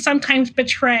can sometimes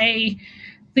betray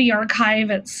the archive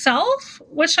itself,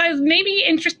 which is maybe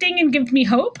interesting and gives me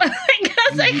hope. I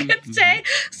guess I could say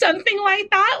something like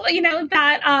that,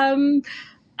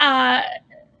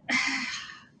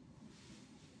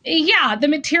 the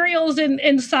materials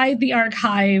inside the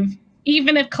archive,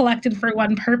 even if collected for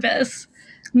one purpose,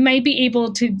 might be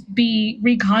able to be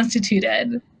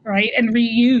reconstituted, right, and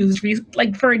reused,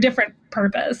 for a different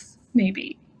purpose,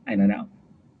 maybe. I don't know.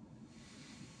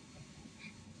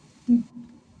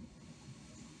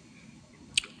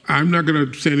 I'm not going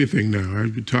to say anything now.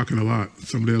 I've been talking a lot.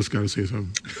 Somebody else got to say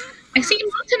something. I see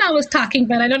Matana was talking,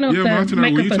 but I don't know if the Matana,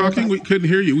 microphone were you talking? was on. We couldn't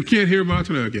hear you. We can't hear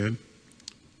Matana again.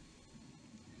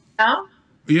 Now?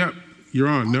 Yeah, you're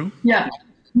on. No? Yeah.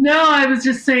 No, I was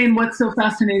just saying what's so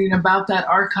fascinating about that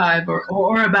archive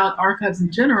or about archives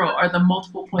in general are the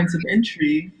multiple points of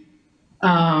entry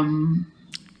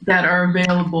that are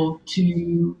available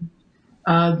to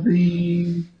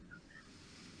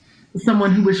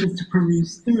someone who wishes to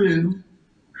peruse through.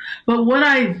 But what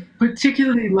I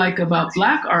particularly like about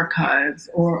Black archives,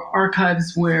 or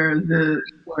archives where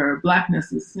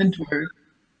Blackness is centered,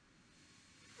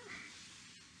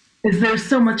 is there's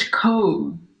so much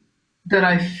code that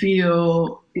I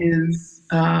feel is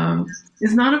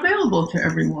not available to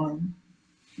everyone.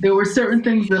 There were certain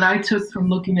things that I took from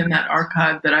looking in that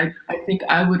archive that I think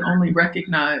I would only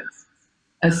recognize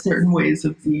as certain ways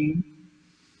of being.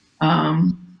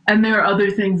 And there are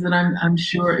other things that I'm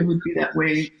sure it would be that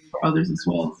way for others as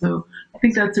well. So I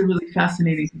think that's a really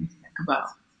fascinating thing to think about.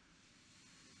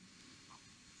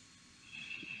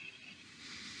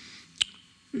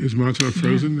 Is Matana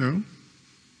frozen now?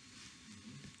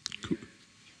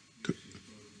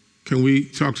 Can we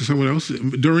talk to someone else?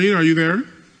 Doreen, are you there?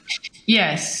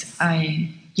 Yes,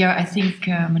 I Yeah, I think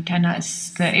Matana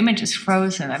the image is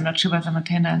frozen. I'm not sure whether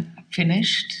Matana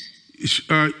finished.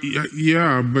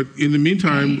 Yeah, but in the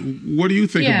meantime, what do you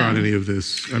think about any of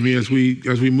this? I mean, as we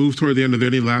move toward the end, are there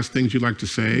any last things you'd like to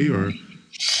say, or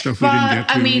stuff we didn't get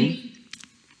to? I mean,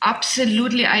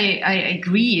 absolutely, I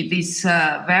agree this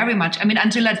very much. I mean,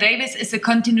 Angela Davis is a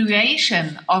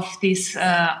continuation of this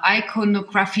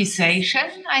iconographization,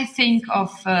 I think,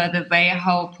 of the way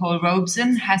how Paul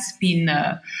Robeson has been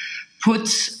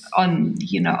put on,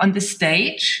 on the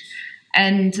stage.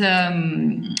 And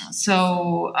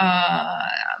so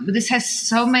this has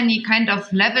so many kind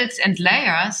of levels and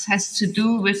layers, has to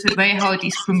do with the way how it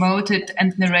is promoted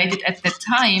and narrated at the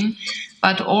time,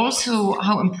 but also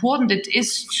how important it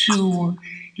is to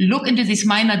look into these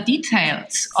minor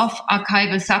details of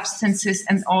archival substances,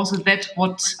 and also that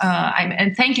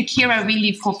and thank you, Kira,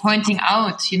 really for pointing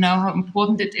out, how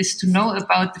important it is to know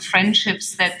about the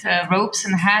friendships that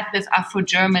Robeson had with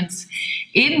Afro-Germans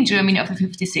in Germany of the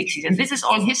 50s, 60s. And this is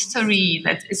all history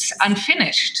that is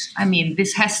unfinished. I mean,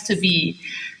 this has to be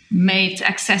made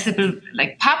accessible,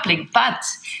 like public, but,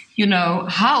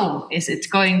 how is it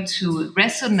going to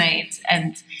resonate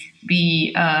and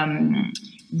be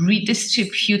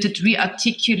redistributed,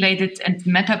 rearticulated, and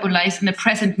metabolized in the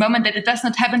present moment, that it does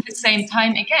not happen at the same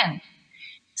time again?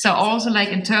 So also, like,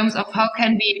 in terms of how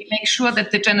can we make sure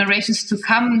that the generations to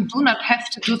come do not have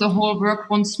to do the whole work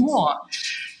once more,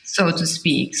 so to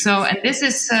speak. So, and this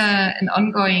is an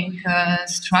ongoing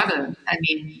struggle. I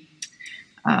mean,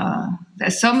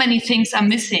 there's so many things are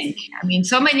missing. I mean,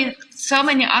 so many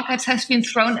archives have been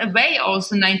thrown away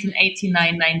also in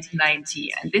 1989,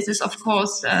 1990. And this is, of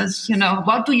course,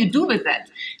 what do you do with that?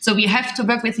 So we have to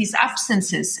work with these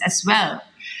absences as well.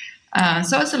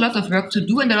 So it's a lot of work to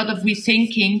do and a lot of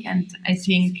rethinking. And I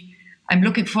think I'm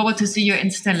looking forward to see your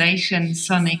installation,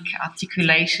 Sonic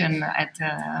Articulation, at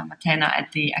Matana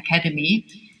at the Academy.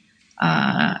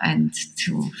 And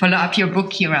to follow up your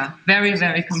book, Kira. Very,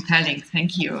 very compelling.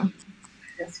 Thank you.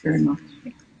 Yes, very much.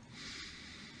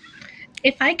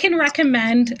 If I can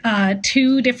recommend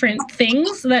two different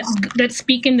things that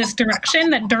speak in this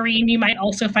direction that, Doreen, you might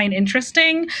also find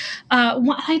interesting.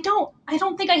 I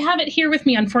don't think I have it here with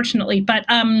me, unfortunately, but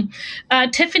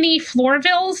Tiffany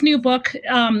Florville's new book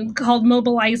called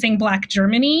Mobilizing Black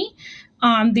Germany,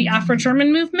 on the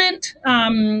Afro-German movement.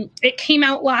 It came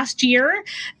out last year.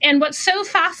 And what's so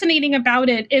fascinating about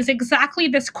it is exactly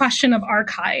this question of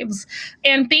archives.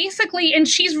 And basically, and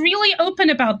she's really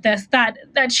open about this, that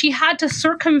she had to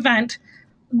circumvent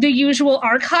the usual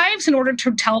archives in order to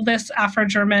tell this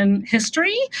Afro-German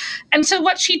history. And so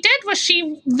what she did was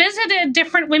she visited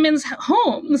different women's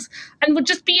homes and would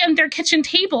just be on their kitchen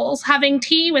tables having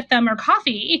tea with them or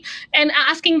coffee and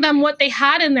asking them what they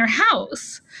had in their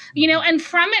house. And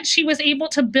from it, she was able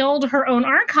to build her own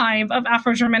archive of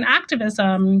Afro-German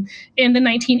activism in the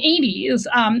 1980s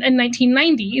and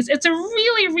 1990s. It's a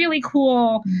really, really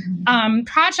cool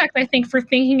project, I think, for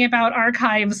thinking about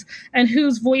archives and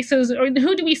whose voices, or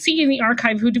who do we see in the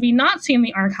archive, who do we not see in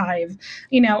the archive,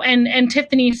 and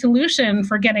Tiffany's solution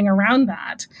for getting around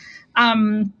that.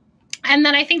 And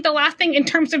then I think the last thing, in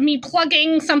terms of me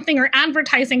plugging something or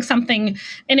advertising something,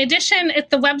 in addition, it's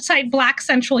the website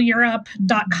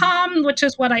blackcentraleurope.com, which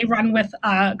is what I run with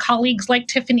colleagues like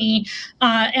Tiffany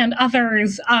and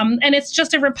others. And it's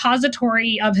just a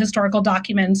repository of historical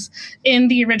documents in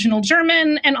the original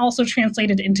German and also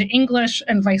translated into English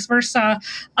and vice versa.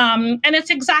 And it's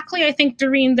exactly, I think,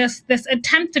 Doreen, this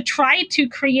attempt to try to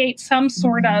create some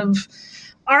sort of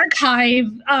archive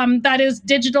that is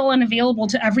digital and available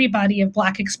to everybody of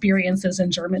Black experiences in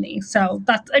Germany. So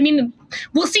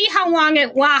we'll see how long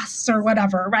it lasts or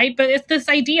whatever, right? But it's this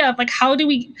idea of, like, how do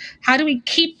we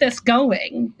keep this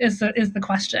going is the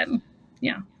question.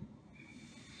 Yeah.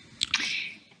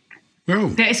 Well,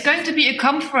 there is going to be a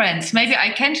conference. Maybe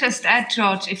I can just add,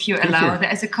 George, if you allow.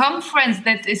 There is a conference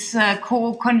that is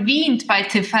co-convened by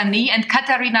Tiffany and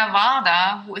Katharina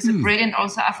Warda, who is a brilliant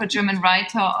also Afro-German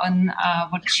writer on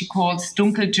what she calls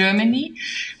Dunkel Germany,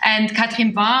 and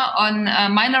Katrin Bahr on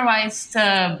minorized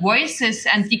voices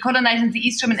and decolonizing the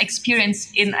East German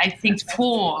experience in, I think,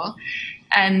 fall.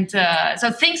 And so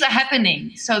things are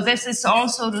happening. So this is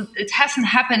also, it hasn't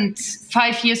happened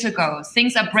 5 years ago.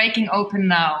 Things are breaking open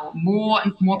now more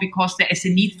and more because there is a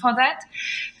need for that.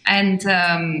 And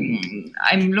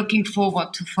I'm looking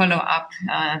forward to follow up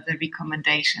the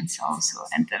recommendations also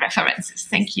and the references.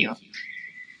 Thank you.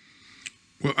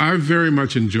 Well, I very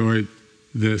much enjoyed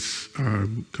this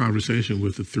conversation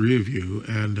with the three of you.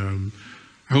 And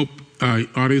I hope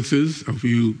audiences of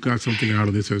you got something out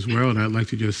of this as well. And I'd like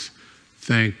to just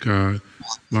thank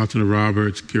Matana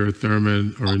Roberts,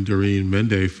 Thurman, and Doreen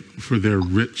Mende for their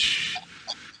rich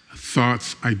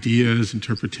thoughts, ideas,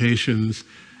 interpretations.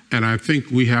 And I think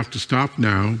we have to stop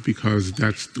now, because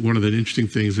that's one of the interesting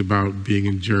things about being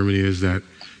in Germany, is that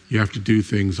you have to do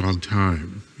things on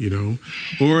time, you know?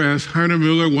 Or as Heiner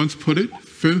Müller once put it,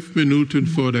 5 Minuten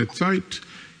vor der Zeit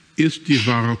ist die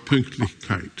wahre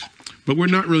Pünktlichkeit. But we're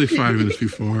not really 5 minutes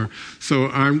before, so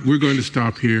we're going to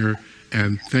stop here,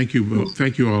 and thank you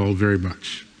all very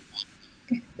much.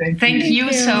 Thank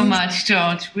you so much,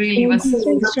 George. Really was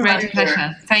a great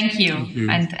pleasure. Thank you,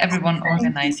 and everyone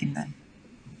organizing that.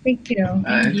 Thank you.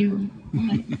 Thank you.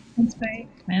 That's right.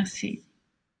 Merci.